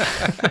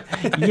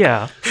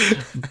 Yeah,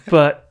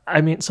 but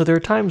I mean, so there are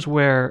times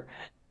where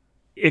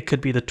it could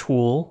be the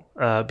tool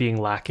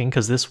being lacking,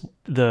 because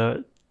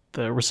the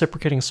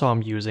reciprocating saw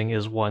I'm using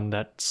is one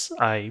that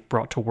I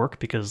brought to work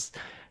because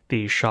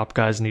the shop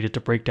guys needed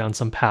to break down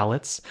some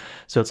pallets.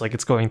 So it's like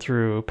it's going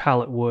through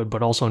pallet wood,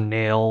 but also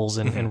nails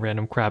and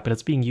random crap. And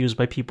it's being used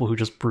by people who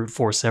just brute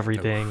force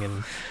everything.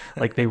 And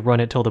like they run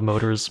it till the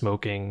motor is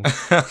smoking.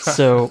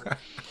 So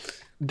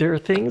there are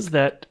things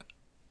that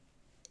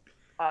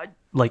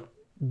like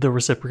the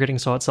reciprocating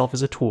saw itself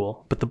is a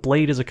tool, but the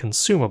blade is a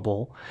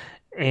consumable.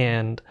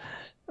 And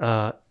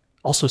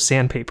also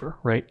sandpaper,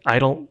 right?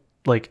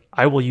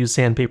 I will use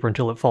sandpaper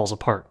until it falls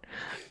apart.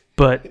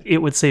 But it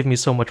would save me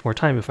so much more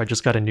time if I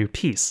just got a new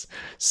piece.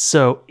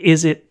 So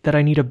is it that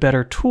I need a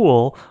better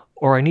tool,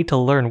 or I need to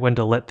learn when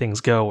to let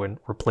things go and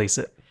replace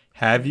it?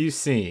 Have you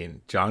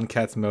seen John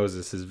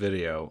Katz-Moses'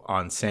 video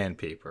on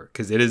sandpaper?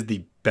 Because it is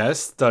the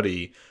best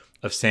study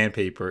of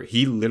sandpaper.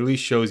 He literally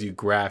shows you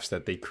graphs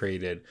that they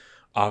created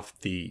off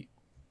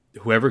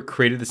whoever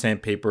created the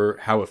sandpaper,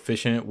 how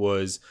efficient it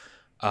was,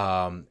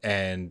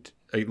 and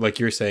like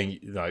you're saying,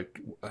 like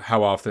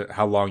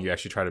how long you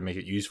actually try to make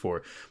it used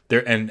for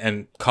there,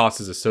 and cost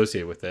is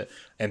associated with it.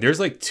 And there's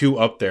like 2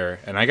 up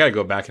there, and I got to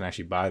go back and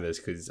actually buy this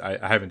because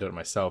I haven't done it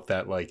myself,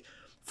 that like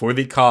for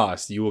the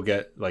cost you will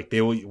get, like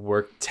they will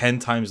work 10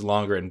 times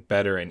longer and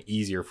better and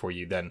easier for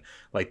you than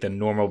like the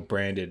normal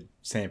branded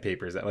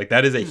sandpapers.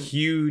 That is a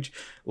huge,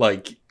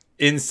 like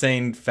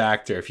insane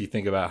factor if you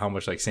think about how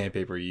much like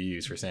sandpaper you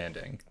use for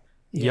sanding.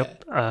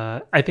 Yep.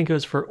 I think it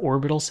was for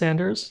orbital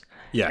sanders.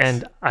 Yes.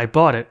 And I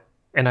bought it,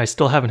 and I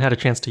still haven't had a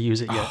chance to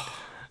use it yet.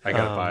 I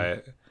gotta buy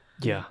it.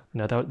 Yeah,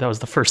 no, that was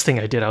the first thing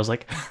I did. I was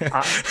like,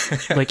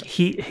 like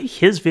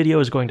his video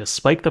is going to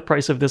spike the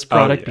price of this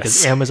product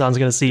because Amazon's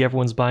going to see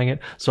everyone's buying it,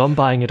 so I'm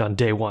buying it on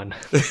day one.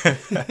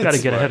 Got to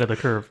get ahead of the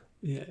curve.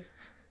 Yeah,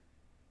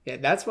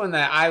 that's one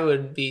that I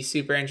would be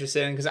super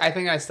interested in because I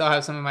think I still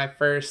have some of my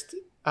first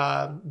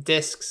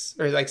discs,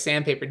 or like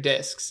sandpaper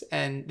discs,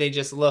 and they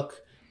just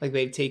look like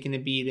they've taken a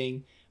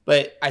beating.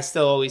 But I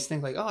still always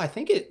think like, oh, I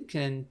think it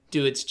can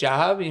do its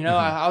job. You know,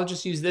 I'll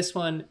just use this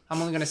one.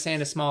 I'm only going to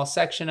sand a small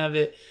section of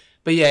it.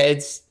 But yeah,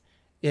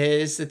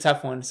 it's a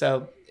tough one.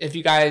 So if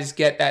you guys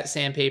get that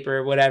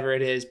sandpaper, whatever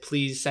it is,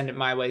 please send it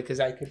my way because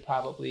I could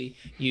probably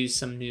use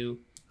some new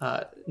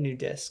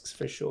discs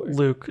for sure.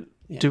 Luke,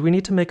 Do we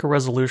need to make a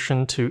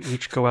resolution to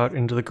each go out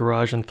into the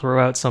garage and throw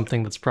out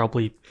something that's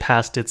probably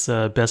past its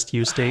best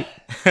use date?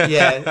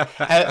 Yeah,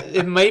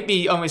 it might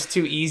be almost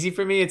too easy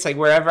for me. It's like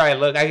wherever I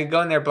look, I could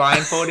go in there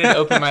blindfolded,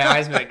 open my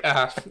eyes, and be like,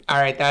 all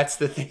right, that's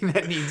the thing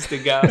that needs to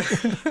go.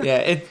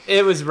 Yeah,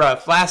 it was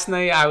rough. Last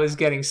night, I was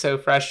getting so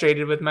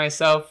frustrated with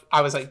myself.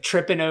 I was like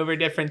tripping over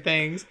different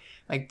things.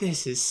 Like,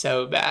 this is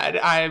so bad.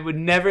 I would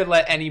never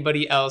let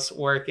anybody else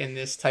work in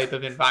this type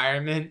of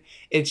environment.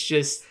 It's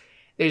just...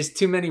 there's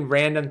too many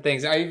random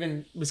things. I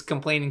even was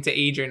complaining to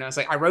Adrian. I was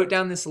like, I wrote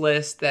down this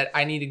list that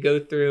I need to go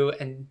through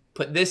and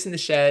put this in the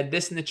shed,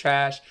 this in the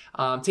trash,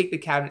 take the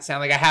cabinets down.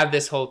 Like I have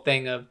this whole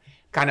thing of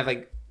kind of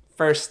like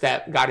first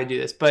step, got to do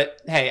this.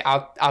 But hey,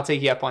 I'll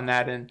take you up on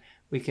that and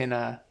we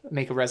can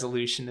make a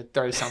resolution to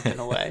throw something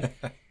away.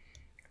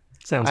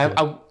 Sounds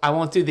good. I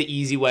won't do the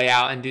easy way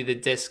out and do the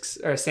discs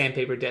or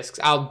sandpaper discs.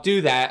 I'll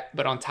do that,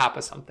 but on top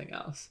of something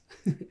else.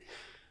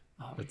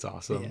 That's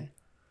awesome. Yeah.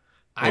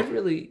 I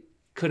really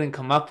couldn't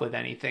come up with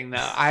anything though.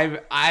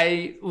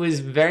 I was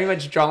very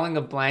much drawing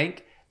a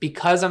blank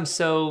because I'm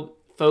so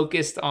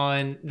focused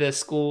on the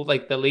school,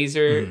 like the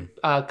laser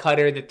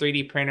cutter, the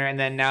 3D printer, and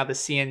then now the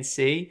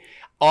CNC.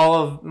 All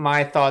of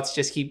my thoughts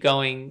just keep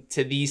going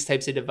to these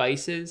types of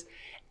devices.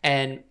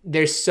 And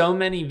there's so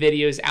many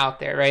videos out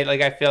there, right?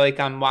 Like I feel like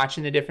I'm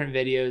watching the different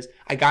videos.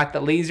 I got the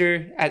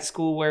laser at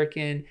school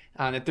working,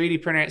 the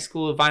 3D printer at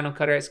school, the vinyl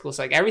cutter at school.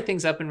 So like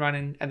everything's up and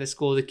running at the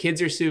school. The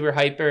kids are super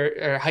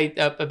hyped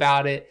up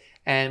about it,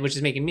 and which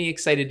is making me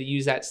excited to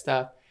use that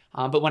stuff.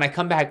 But when I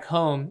come back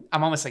home,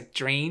 I'm almost like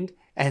drained.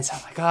 And so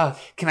I'm like, oh,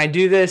 can I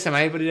do this? Am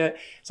I able to do it?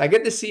 So I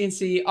get the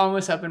CNC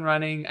almost up and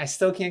running. I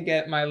still can't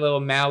get my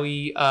little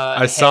Maui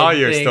I saw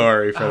your thing.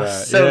 story for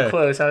that. So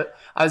close.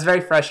 I was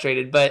very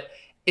frustrated, but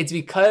it's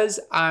because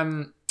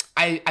I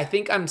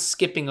think I'm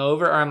skipping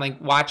over, or I'm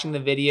like watching the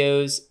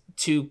videos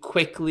too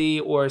quickly,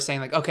 or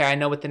saying like, okay, I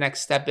know what the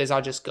next step is,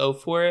 I'll just go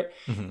for it.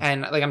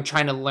 And like I'm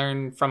trying to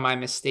learn from my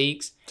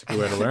mistakes. It's a good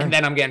way to learn. And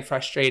then I'm getting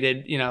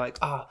frustrated, like,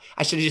 oh,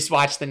 I should have just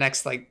watched the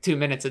next like 2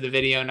 minutes of the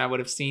video and I would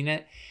have seen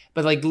it.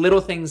 But like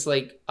little things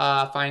like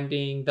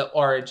finding the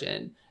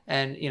origin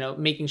and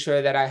making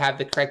sure that I have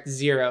the correct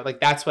zero,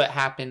 like that's what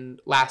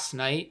happened last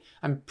night.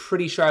 I'm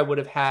pretty sure I would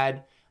have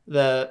had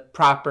the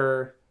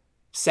proper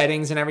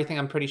settings and everything.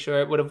 I'm pretty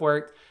sure it would have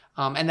worked.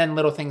 And then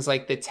little things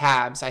like the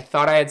tabs. I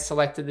thought I had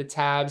selected the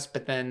tabs,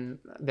 but then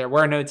there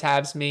were no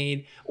tabs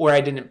made, or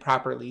I didn't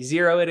properly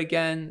zero it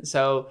again.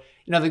 So,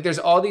 like there's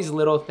all these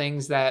little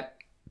things that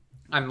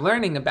I'm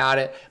learning about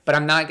it, but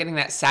I'm not getting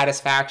that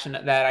satisfaction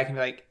that I can be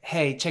like,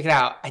 hey, check it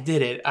out. I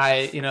did it.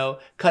 I,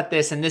 cut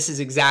this, and this is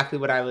exactly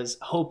what I was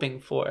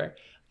hoping for.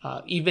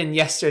 Even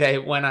yesterday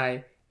when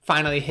I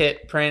finally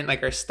hit print,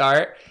 like, or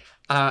start,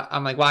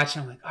 I'm like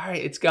watching, I'm like, all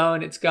right, it's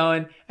going. And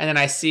then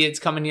I see it's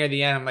coming near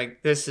the end. I'm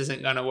like, this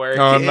isn't going to work.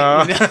 Oh,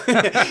 no.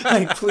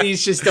 Like,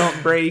 please just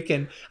don't break.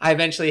 And I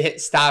eventually hit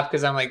stop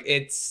because I'm like,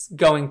 it's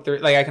going through.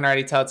 Like, I can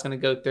already tell it's going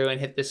to go through and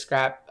hit the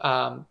scrap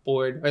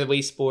board or the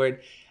waste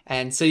board.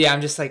 And so, yeah,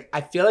 I'm just like,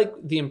 I feel like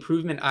the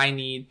improvement I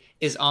need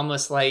is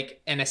almost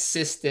like an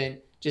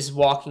assistant just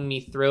walking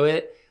me through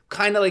it.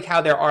 Kind of like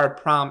how there are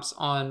prompts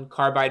on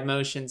Carbide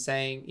Motion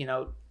saying,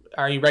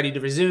 are you ready to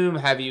resume?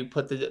 Have you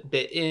put the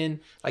bit in?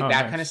 Like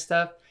that kind of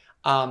stuff.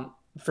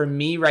 For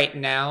me right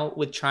now,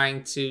 with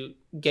trying to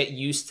get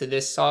used to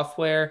this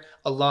software,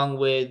 along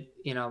with,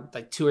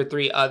 like 2 or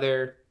 3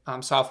 other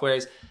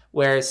softwares,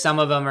 where some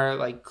of them are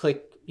like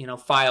click,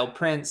 file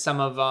print, some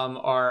of them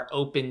are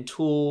open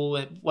tool,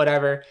 and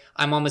whatever.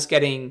 I'm almost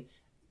getting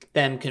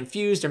them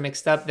confused or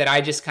mixed up, that I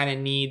just kind of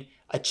need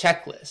a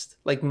checklist.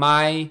 Like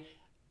my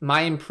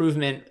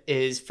improvement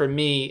is, for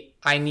me,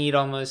 I need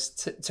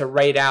almost to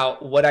write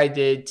out what I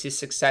did to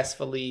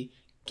successfully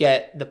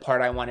get the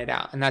part I wanted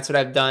out. And that's what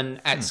I've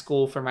done at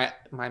school for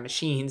my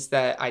machines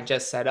that I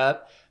just set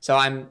up. So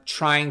I'm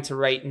trying to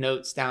write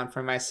notes down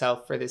for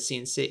myself for the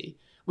CNC,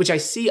 which I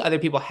see other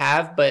people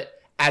have, but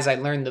as I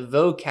learn the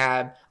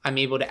vocab, I'm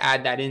able to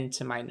add that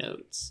into my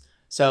notes.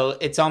 So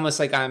it's almost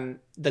like I'm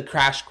the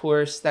crash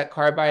course that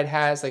Carbide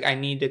has. Like I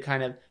need to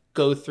kind of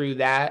go through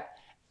that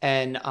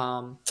and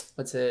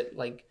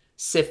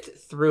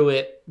sift through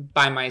it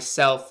by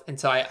myself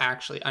until I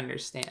actually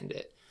understand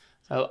it.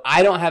 So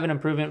I don't have an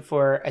improvement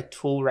for a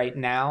tool right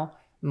now,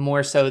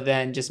 more so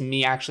than just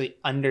me actually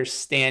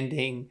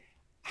understanding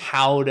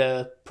how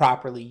to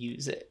properly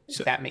use it,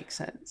 if that makes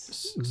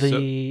sense.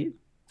 The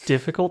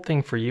difficult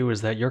thing for you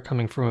is that you're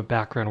coming from a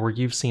background where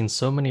you've seen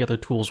so many other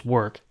tools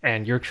work,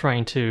 and you're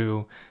trying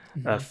to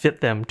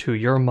fit them to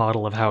your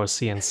model of how a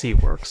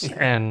CNC works.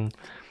 And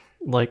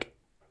like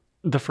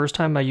the first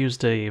time I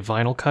used a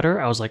vinyl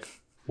cutter, I was like,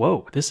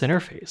 whoa, this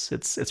interface,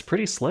 it's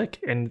pretty slick,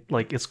 and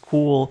like it's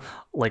cool.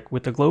 Like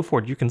with the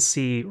Glowforge, you can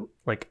see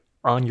like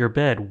on your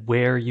bed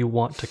where you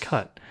want to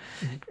cut.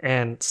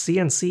 And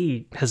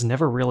CNC has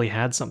never really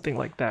had something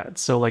like that.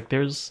 So like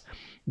there's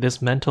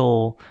this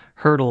mental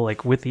hurdle,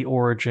 like with the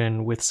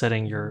origin, with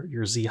setting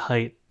your Z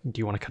height do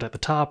you want to cut at the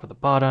top or the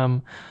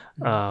bottom,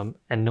 and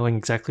knowing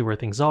exactly where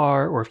things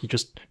are, or if you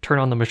just turn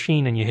on the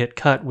machine and you hit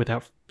cut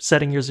without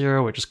setting your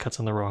zero, it just cuts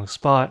in the wrong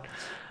spot.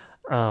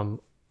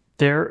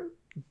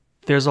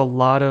 There's a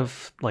lot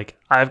of, like,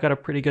 I've got a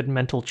pretty good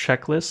mental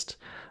checklist,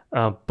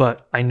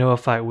 but I know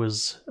if I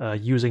was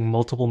using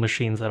multiple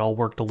machines that all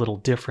worked a little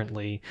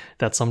differently,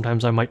 that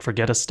sometimes I might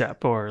forget a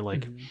step, or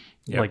like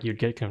like you'd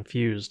get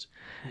confused.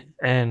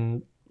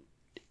 And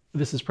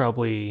this is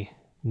probably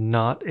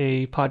not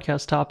a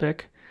podcast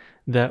topic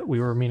that we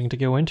were meaning to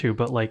go into,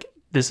 but like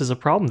this is a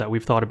problem that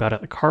we've thought about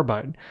at the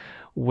Carbide,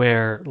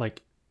 where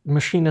like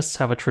machinists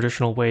have a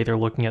traditional way they're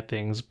looking at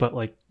things, but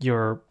like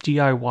your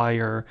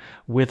DIYer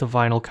with a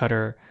vinyl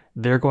cutter,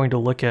 they're going to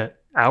look at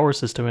our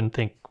system and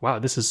think, wow,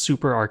 this is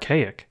super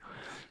archaic.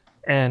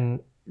 And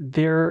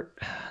there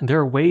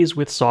are ways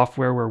with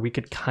software where we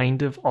could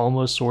kind of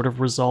almost sort of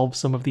resolve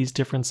some of these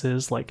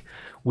differences. Like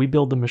we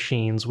build the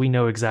machines, we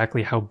know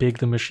exactly how big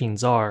the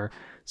machines are.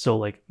 So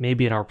like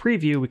maybe in our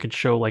preview, we could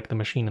show like the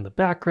machine in the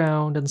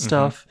background and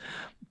stuff,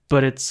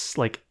 but it's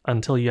like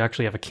until you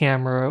actually have a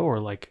camera or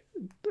like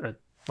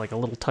a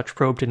little touch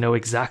probe to know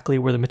exactly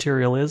where the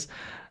material is,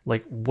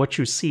 like what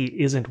you see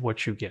isn't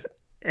what you get.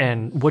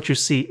 And what you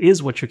see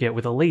is what you get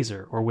with a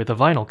laser or with a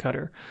vinyl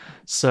cutter.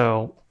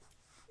 So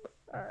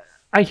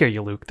I hear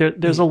you, Luke.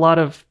 There's a lot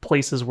of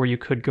places where you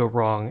could go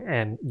wrong,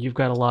 and you've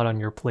got a lot on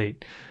your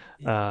plate.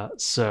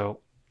 So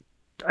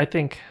I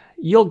think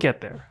you'll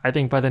get there. I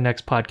think by the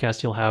next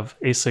podcast, you'll have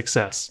a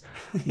success.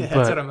 That's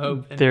what I'm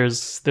hoping.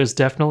 There's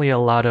definitely a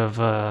lot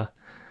of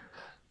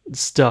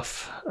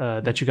stuff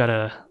that you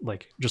gotta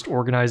like just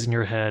organize in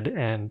your head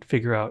and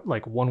figure out.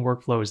 Like one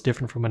workflow is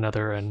different from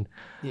another, and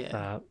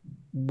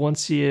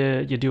once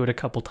you do it a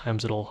couple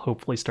times, it'll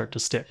hopefully start to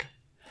stick.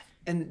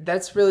 And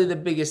that's really the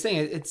biggest thing.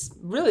 It's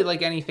really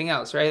like anything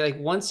else, right? Like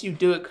once you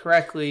do it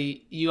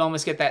correctly, you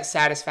almost get that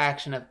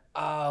satisfaction of,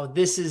 oh,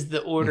 this is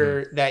the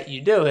order that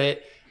you do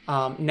it.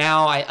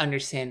 Now I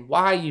understand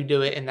why you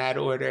do it in that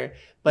order,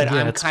 but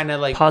I'm kind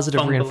of like positive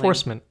fumbling.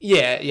 Reinforcement.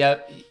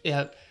 Yep.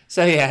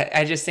 So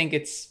I just think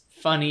it's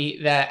funny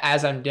that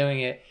as I'm doing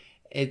it,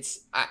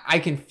 I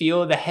can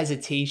feel the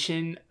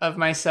hesitation of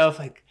myself.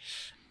 Like,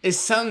 if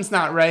something's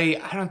not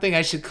right, I don't think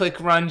I should click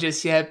run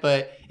just yet.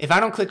 But if I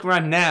don't click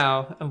run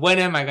now, when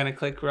am I going to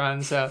click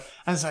run? So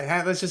I was like,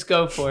 let's just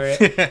go for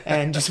it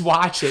and just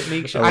watch it.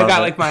 Make sure I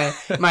got like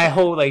my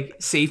whole like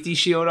safety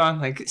shield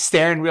on, like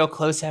staring real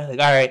close at it.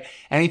 Like, all right,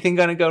 anything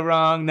going to go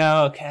wrong?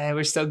 No. Okay.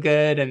 We're still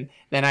good. And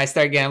then I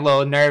start getting a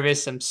little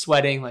nervous. I'm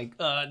sweating like,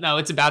 no,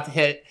 it's about to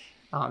hit.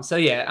 So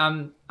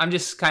I'm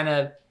just kind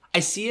of,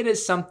 I see it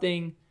as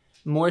something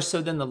more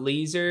so than the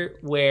laser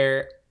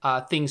where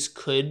things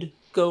could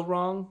go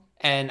wrong,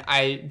 and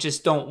I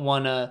just don't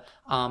want to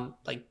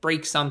like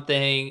break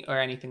something or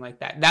anything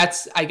like that.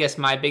 That's, I guess,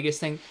 my biggest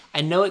thing.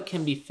 I know it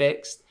can be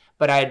fixed,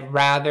 but I'd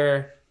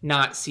rather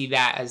not see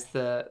that as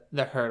the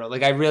hurdle.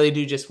 Like I really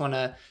do just want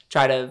to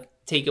try to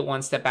take it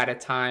one step at a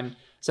time.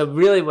 So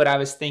really what I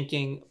was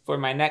thinking for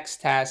my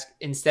next task,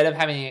 instead of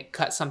having it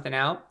cut something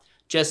out,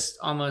 just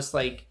almost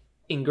like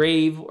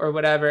engrave or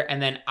whatever, and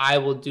then I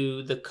will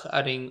do the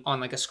cutting on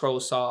like a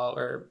scroll saw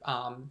or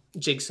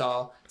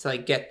jigsaw to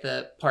like get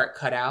the part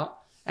cut out,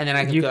 and then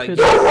I can like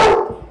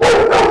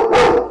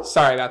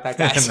sorry about that,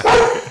 guys.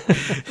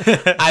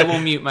 I will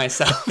mute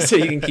myself so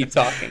you can keep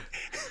talking.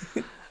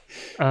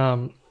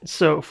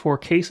 So for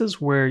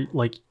cases where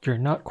like you're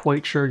not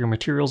quite sure, your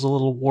material's a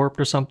little warped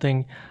or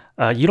something,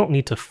 you don't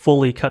need to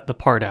fully cut the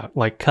part out.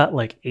 Like cut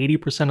like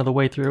 80% of the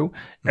way through,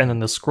 and then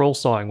the scroll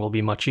sawing will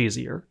be much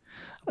easier.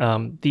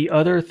 The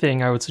other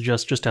thing I would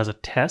suggest, just as a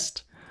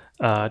test,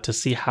 to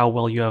see how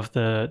well you have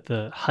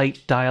the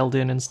height dialed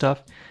in and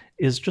stuff,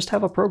 is just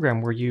have a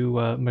program where you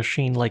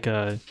machine like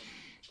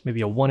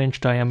maybe a 1-inch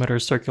diameter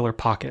circular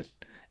pocket,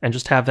 and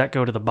just have that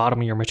go to the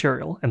bottom of your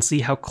material and see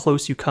how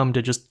close you come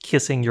to just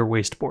kissing your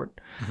wasteboard.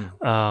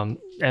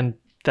 And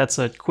that's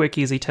a quick,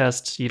 easy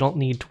test. You don't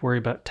need to worry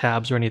about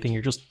tabs or anything.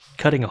 You're just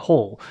cutting a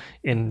hole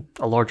in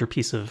a larger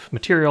piece of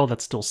material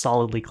that's still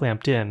solidly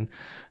clamped in.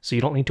 So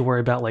you don't need to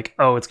worry about like,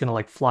 oh, it's going to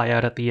like fly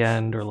out at the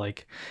end, or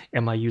like,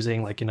 am I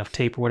using like enough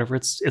tape or whatever?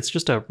 It's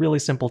just a really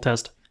simple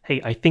test.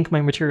 Hey, I think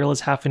my material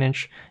is 1/2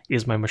 inch.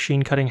 Is my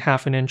machine cutting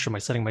 1/2 inch? Am I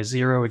setting my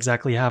zero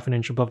exactly 1/2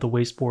 inch above the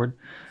wasteboard?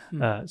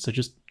 So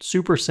just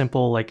super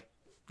simple, like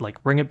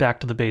bring it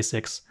back to the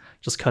basics.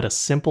 Just cut a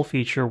simple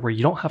feature where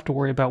you don't have to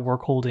worry about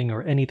work holding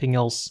or anything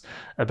else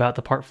about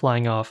the part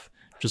flying off.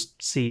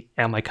 Just see,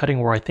 am I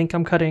cutting where I think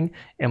I'm cutting?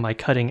 Am I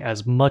cutting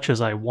as much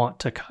as I want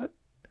to cut?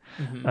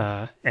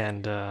 I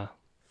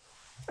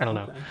don't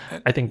know.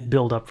 I think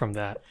build up from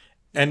that.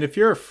 And if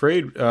you're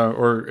afraid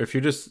or if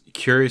you're just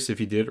curious if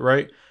you did it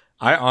right,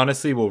 I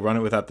honestly will run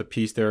it without the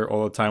piece there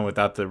all the time,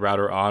 without the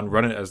router on.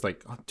 Run it as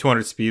like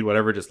 200 speed,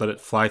 whatever. Just let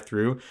it fly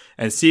through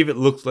and see if it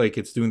looks like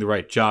it's doing the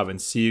right job,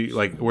 and see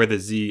like where the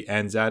Z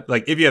ends at.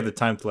 Like if you have the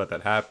time to let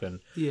that happen.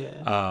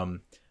 Yeah.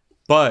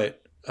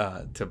 But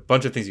to a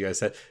bunch of things you guys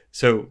said.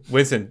 So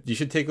Winston, you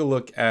should take a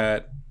look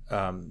at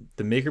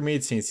the MakerMade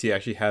CNC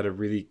actually had a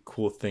really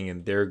cool thing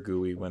in their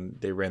GUI when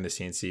they ran the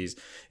CNCs.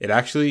 It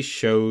actually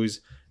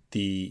shows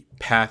the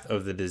path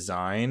of the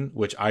design,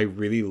 which I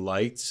really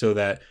liked, so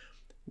that,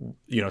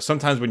 you know,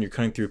 sometimes when you're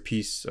cutting through a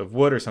piece of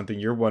wood or something,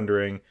 you're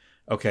wondering,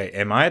 okay,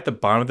 am I at the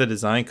bottom of the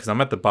design? Because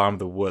I'm at the bottom of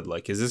the wood.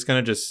 Like, is this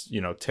going to just,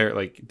 you know, tear,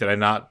 like, did I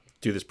not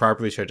do this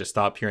properly? Should I just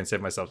stop here and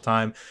save myself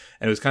time?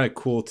 And it was kind of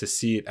cool to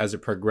see it as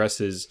it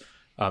progresses.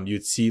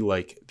 You'd see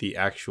like the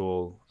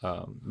actual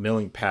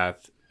milling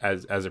path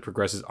as it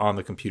progresses on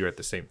the computer at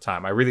the same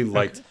time. I really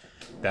liked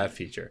that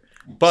feature.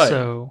 But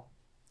So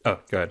oh,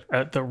 go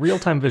ahead. the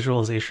real-time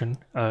visualization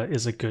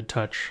is a good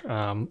touch.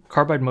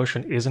 Carbide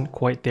motion isn't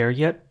quite there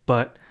yet,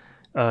 but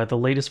the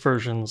latest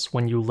versions,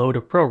 when you load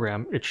a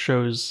program, it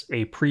shows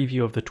a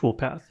preview of the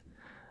toolpath.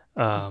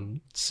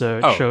 So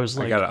it shows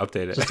I like gotta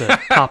update it. just a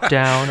top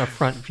down, a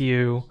front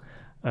view,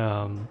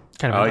 kind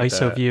of an like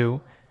ISO that.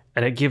 view,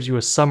 and it gives you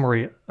a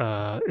summary,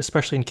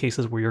 especially in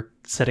cases where you're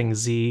setting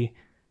Z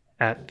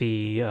at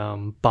the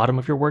bottom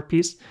of your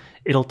workpiece.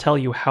 It'll tell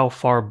you how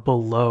far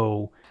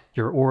below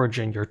your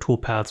origin your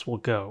toolpaths will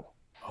go.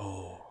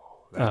 Oh,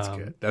 that's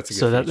good. That's a good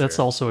So feature. that's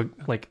also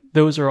like,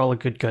 those are all a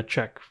good gut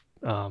check.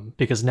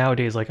 Because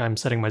nowadays, like, I'm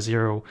setting my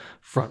zero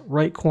front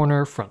right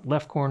corner, front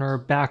left corner,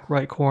 back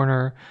right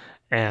corner.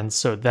 And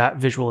so that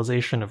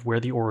visualization of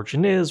where the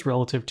origin is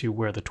relative to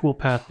where the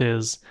toolpath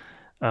is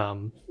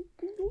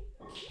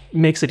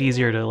makes it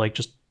easier to like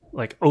just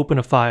like open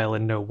a file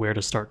and know where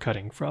to start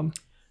cutting from.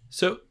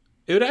 So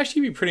it would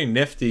actually be pretty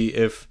nifty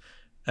if,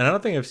 and I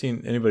don't think I've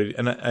seen anybody,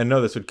 and I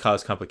know this would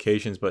cause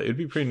complications, but it'd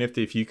be pretty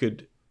nifty if you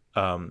could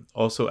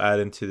also add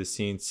into the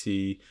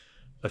CNC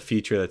a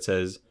feature that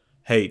says,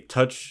 hey,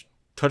 touch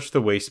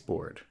the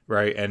wasteboard,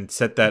 right? And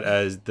set that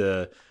as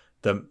the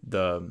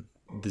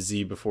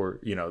Z before,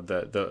 you know,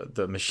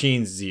 the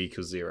machine's Z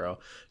equals 0,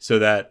 so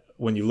that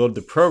when you load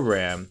the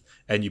program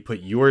and you put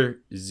your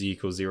Z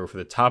equals 0 for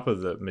the top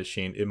of the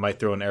machine, it might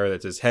throw an error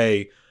that says,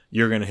 hey,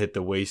 you're going to hit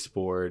the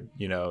wasteboard,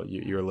 you know,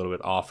 you're a little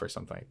bit off or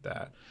something like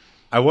that.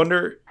 I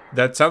wonder,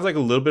 that sounds like a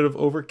little bit of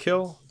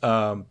overkill,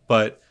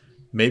 but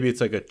maybe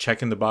it's like a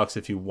check in the box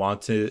if you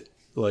want to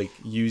like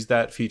use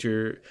that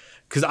feature.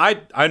 Because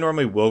I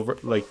normally will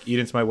like eat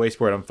into my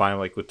wasteboard. I'm fine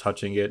like with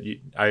touching it.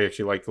 I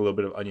actually like a little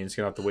bit of onion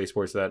skin off the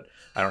wasteboard so that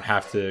I don't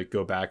have to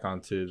go back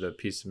onto the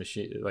piece of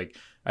machine. Like,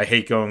 I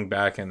hate going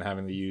back and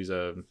having to use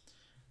a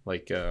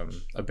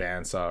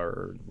bandsaw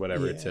or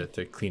whatever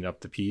to clean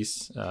up the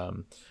piece.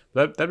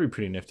 That'd be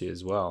pretty nifty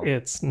as well.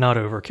 It's not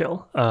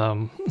overkill.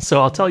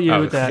 So I'll tell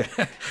you that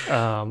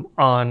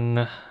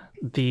on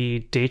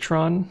the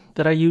Datron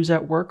that I use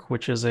at work,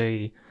 which is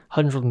a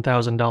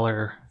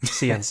 $100,000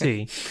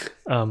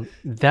 CNC,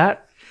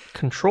 that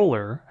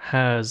controller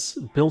has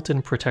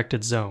built-in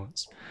protected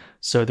zones.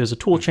 So there's a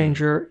tool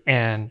changer,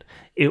 and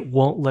it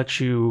won't let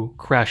you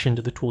crash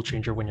into the tool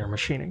changer when you're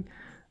machining.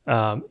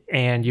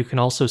 And you can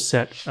also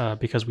set,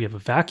 because we have a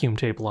vacuum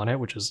table on it,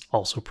 which is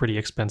also pretty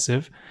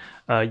expensive,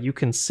 you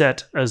can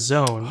set a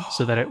zone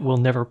so that it will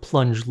never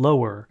plunge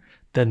lower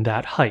than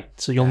that height.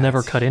 So you'll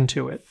never cut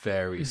into it.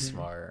 Very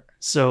smart.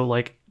 So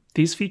like,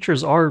 these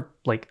features are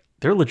like,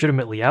 they're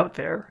legitimately out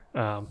there.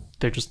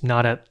 They're just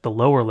not at the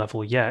lower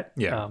level yet.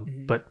 Yeah.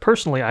 But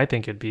personally, I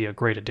think it'd be a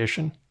great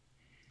addition.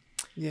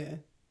 Yeah.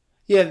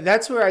 Yeah,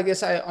 that's where I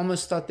guess I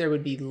almost thought there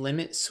would be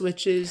limit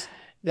switches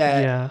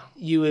that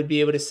you would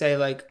be able to say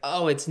like,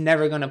 oh, it's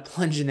never going to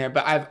plunge in there.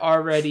 But I've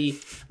already,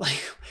 like,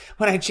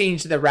 when I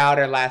changed the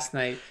router last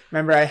night,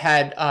 remember I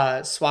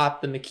had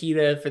swapped the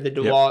Makita for the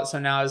DeWalt, so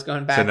now I was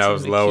going back to the Makita. So now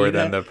it's lower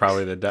than the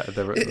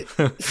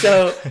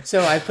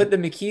So I put the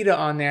Makita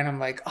on there, and I'm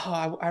like,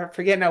 oh, I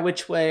forget now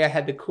which way I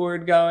had the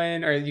cord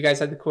going, or you guys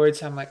had the cord.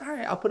 So I'm like, all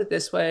right, I'll put it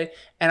this way.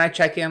 And I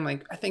check in, I'm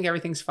like, I think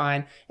everything's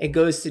fine. It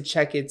goes to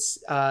check its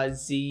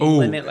Z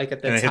limit, like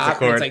at the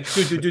top, and it's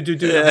like, do.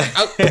 I'm like,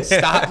 oh,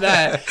 stop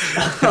that.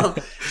 So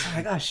I'm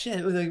like, oh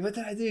shit, like, what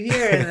did I do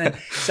here? And then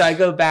so I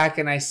go back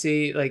and I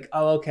see like,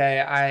 oh,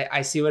 okay,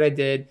 I see what I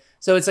did.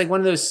 So it's like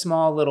one of those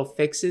small little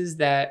fixes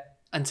that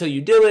until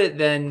you do it,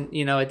 then,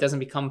 you know, it doesn't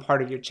become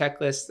part of your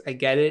checklist. I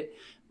get it.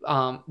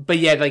 But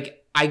yeah,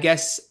 like, I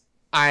guess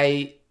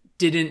I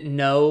didn't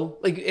know,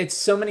 like, it's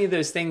so many of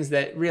those things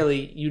that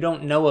really you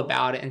don't know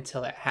about it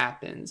until it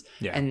happens.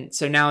 Yeah. And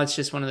so now it's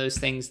just one of those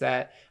things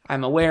that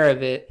I'm aware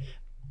of it,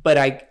 but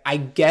I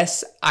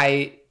guess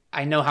I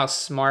know how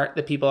smart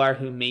the people are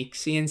who make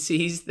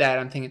CNCs, that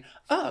I'm thinking,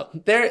 oh,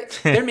 they're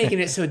making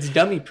it so it's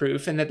dummy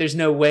proof and that there's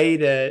no way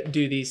to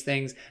do these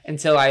things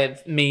until I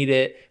have made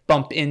it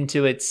bump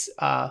into its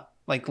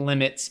like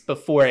limits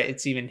before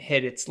it's even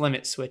hit its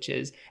limit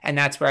switches. And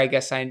that's where I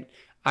guess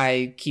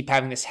I keep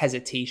having this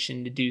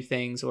hesitation to do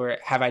things, or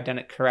have I done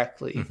it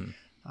correctly?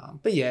 Mm-hmm.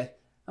 But yeah,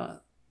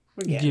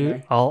 we're getting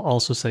there. I'll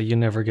also say you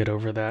never get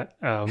over that.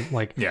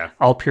 Yeah.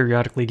 I'll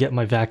periodically get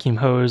my vacuum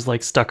hose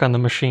like stuck on the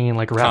machine,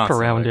 like wrapped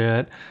around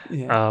it.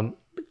 Yeah.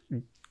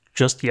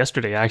 Just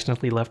yesterday, I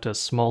accidentally left a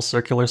small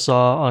circular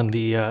saw on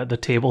the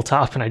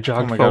tabletop, and I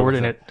jogged forward,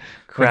 and it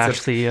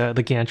crashed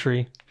the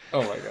gantry.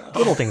 Oh my god.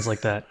 Little things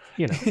like that,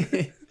 you know.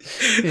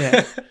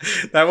 Yeah.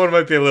 That one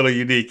might be a little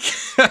unique.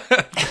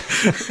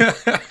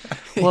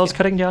 Well, I was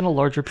cutting down a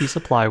larger piece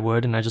of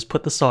plywood, and I just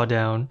put the saw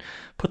down,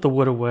 put the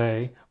wood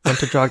away, went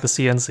to jog the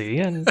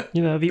CNC, and,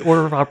 you know, the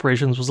order of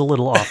operations was a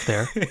little off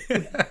there.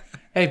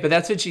 Hey, but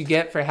that's what you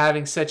get for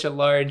having such a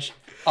large,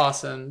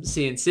 awesome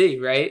CNC,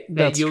 right?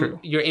 That's true.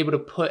 You're able to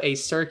put a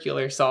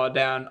circular saw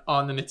down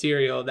on the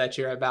material that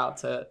you're about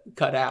to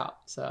cut out.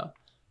 So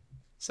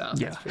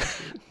Yeah.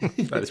 that's pretty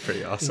cool. That is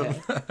pretty awesome.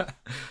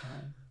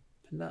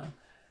 No.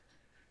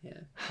 Yeah.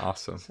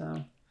 Awesome.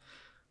 So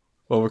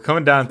Well, we're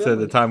coming down to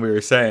the time we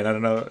were saying. I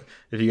don't know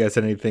if you guys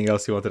had anything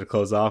else you wanted to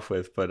close off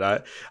with,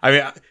 but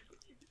I'm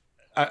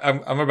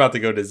about to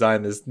go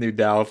design this new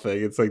dowel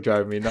thing. It's like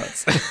driving me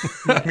nuts.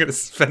 I'm gonna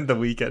spend the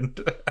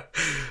weekend.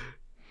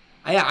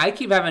 yeah, I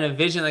keep having a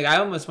vision. Like I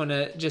almost want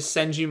to just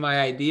send you my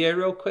idea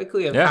real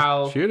quickly of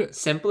how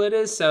simple it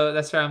is. So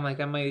that's why I'm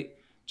like, I might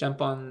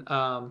jump on.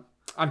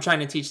 I'm trying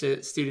to teach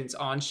the students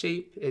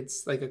Onshape.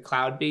 It's like a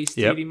cloud-based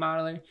 3D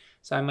modeler.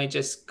 So I might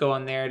just go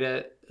on there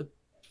to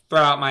throw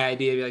out my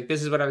idea. Be like,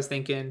 this is what I was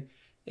thinking.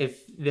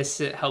 If this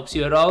helps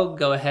you at all,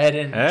 go ahead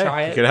and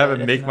try it. You could have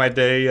it make my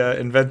day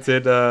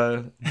invented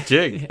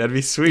jig. That'd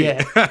be sweet.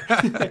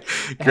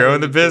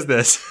 Growing the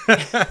business.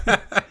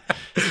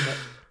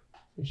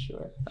 For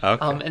sure.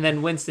 Okay. And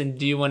then Winston,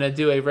 do you want to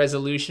do a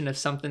resolution of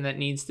something that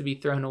needs to be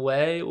thrown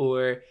away,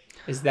 or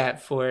is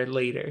that for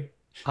later?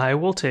 I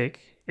will take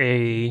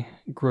a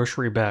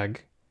grocery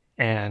bag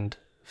and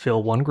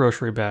fill one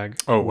grocery bag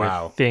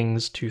with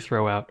things to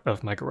throw out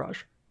of my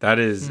garage. That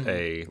is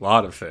a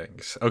lot of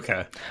things.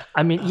 Okay.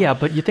 I mean, yeah,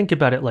 but you think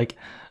about it, like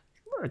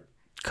a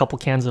couple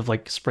cans of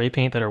like spray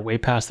paint that are way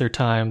past their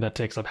time, that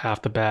takes up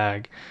half the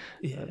bag.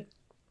 Yeah.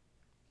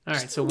 All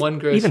right, so one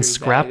grocery even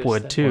scrap bag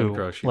wood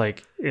too.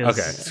 Like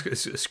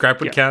scrap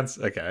wood counts.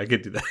 Okay, I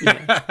could do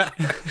that.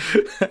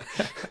 Yeah.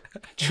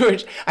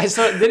 George, I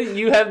saw. Didn't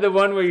you have the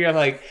one where you're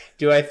like,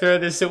 "Do I throw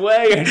this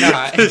away or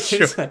not?"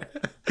 Sure.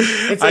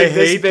 It's I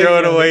hate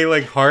throwing away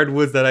like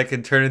hardwoods that I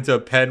can turn into a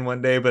pen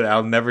one day, but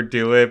I'll never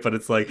do it. But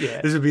it's like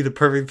this would be the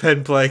perfect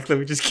pen blank. Let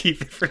me just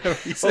keep it for no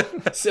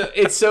reason. So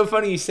it's so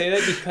funny you say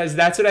that, because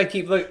that's what I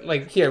keep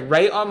like here,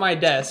 right on my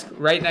desk,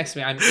 right next to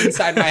me. I'm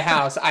inside my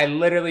house. I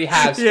literally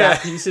have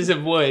scrap pieces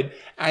of wood.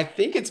 I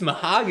think it's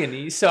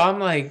mahogany, so I'm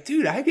like,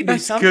 dude, I could do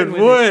something good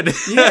with wood. It.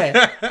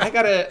 Yeah, I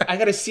gotta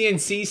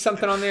CNC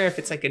something on there if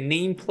it's like a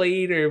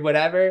nameplate or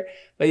whatever.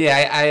 But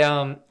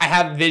yeah, I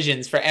have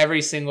visions for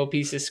every single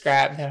piece of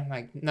scrap that I'm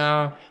like,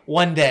 no,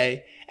 one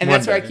day. And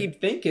that's where I keep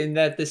thinking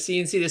that the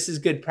CNC, this is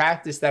good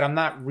practice, that I'm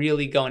not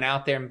really going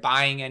out there and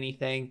buying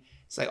anything.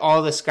 It's like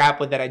all the scrap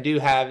wood that I do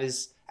have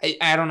is,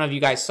 I don't know if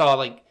you guys saw,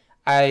 like,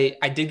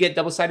 I did get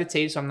double-sided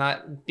tape, so I'm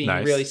not being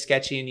really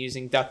sketchy and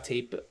using duct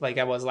tape like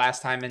I was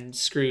last time and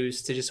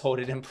screws to just hold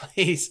it in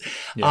place.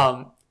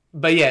 Yeah.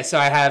 But yeah, so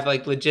I have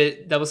like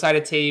legit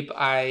double-sided tape.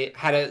 I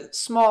had a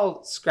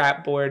small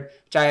scrap board,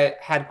 which I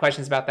had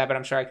questions about that, but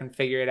I'm sure I can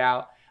figure it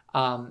out.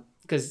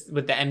 Because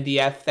with the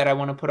MDF that I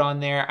want to put on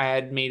there, I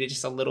had made it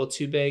just a little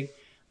too big.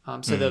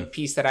 So the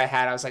piece that I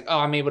had, I was like, oh,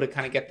 I'm able to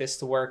kind of get this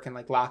to work and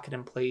like lock it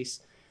in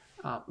place.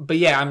 But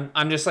yeah,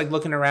 I'm just like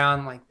looking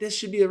around like this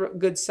should be a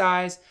good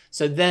size.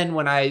 So then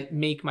when I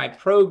make my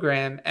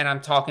program and I'm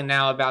talking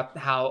now about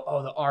how,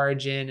 the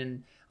origin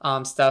and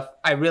stuff,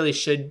 I really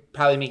should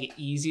probably make it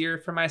easier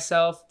for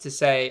myself to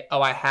say,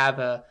 I have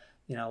a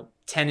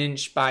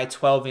 10-inch by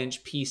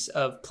 12-inch piece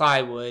of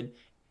plywood.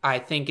 I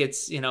think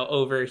it's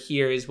over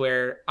here is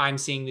where I'm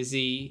seeing the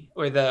Z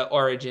or the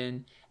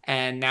origin,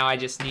 and now I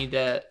just need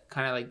to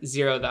kind of like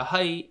zero the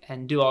height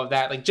and do all of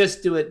that. Like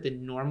just do it the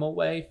normal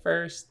way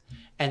first,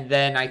 and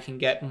then I can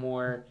get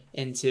more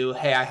into,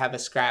 hey, I have a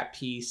scrap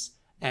piece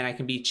and I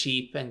can be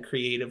cheap and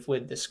creative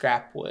with the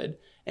scrap wood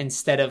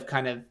instead of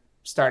kind of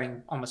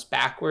starting almost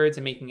backwards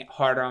and making it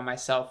harder on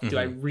myself. Do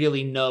I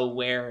really know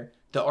where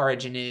the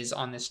origin is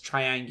on this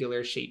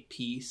triangular shaped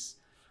piece?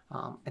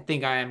 I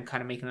think I am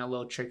kind of making it a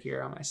little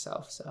trickier on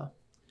myself, so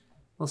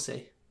we'll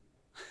see.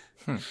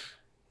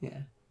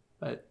 Yeah,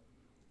 but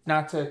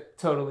not to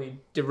totally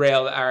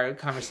derail our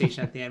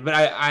conversation at the end,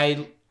 but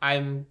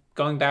I'm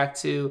going back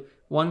to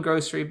one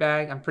grocery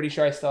bag. I'm pretty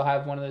sure I still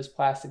have one of those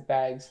plastic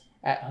bags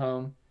at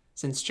home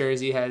since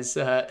Jersey has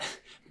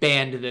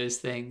banned those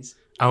things.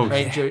 Oh,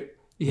 right?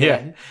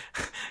 Yeah.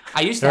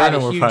 I used to have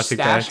a huge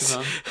stash of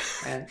them,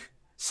 and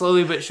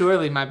slowly but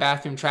surely my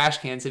bathroom trash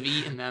cans have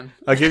eaten them.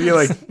 I'll give you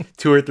like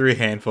 2 or 3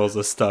 handfuls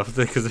of stuff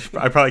because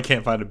I probably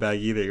can't find a bag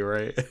either,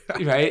 right?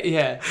 Right?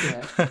 Yeah.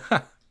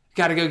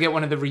 Got to go get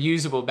one of the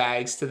reusable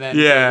bags to then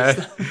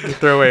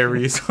throw away a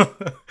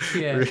reusable.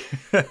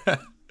 Yeah.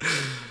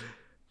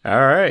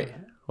 All right.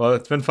 Well,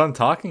 it's been fun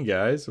talking,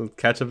 guys. We'll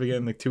catch up again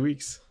in like 2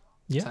 weeks.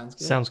 Yeah.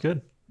 Sounds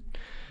good.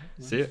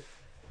 See ya.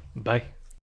 Bye.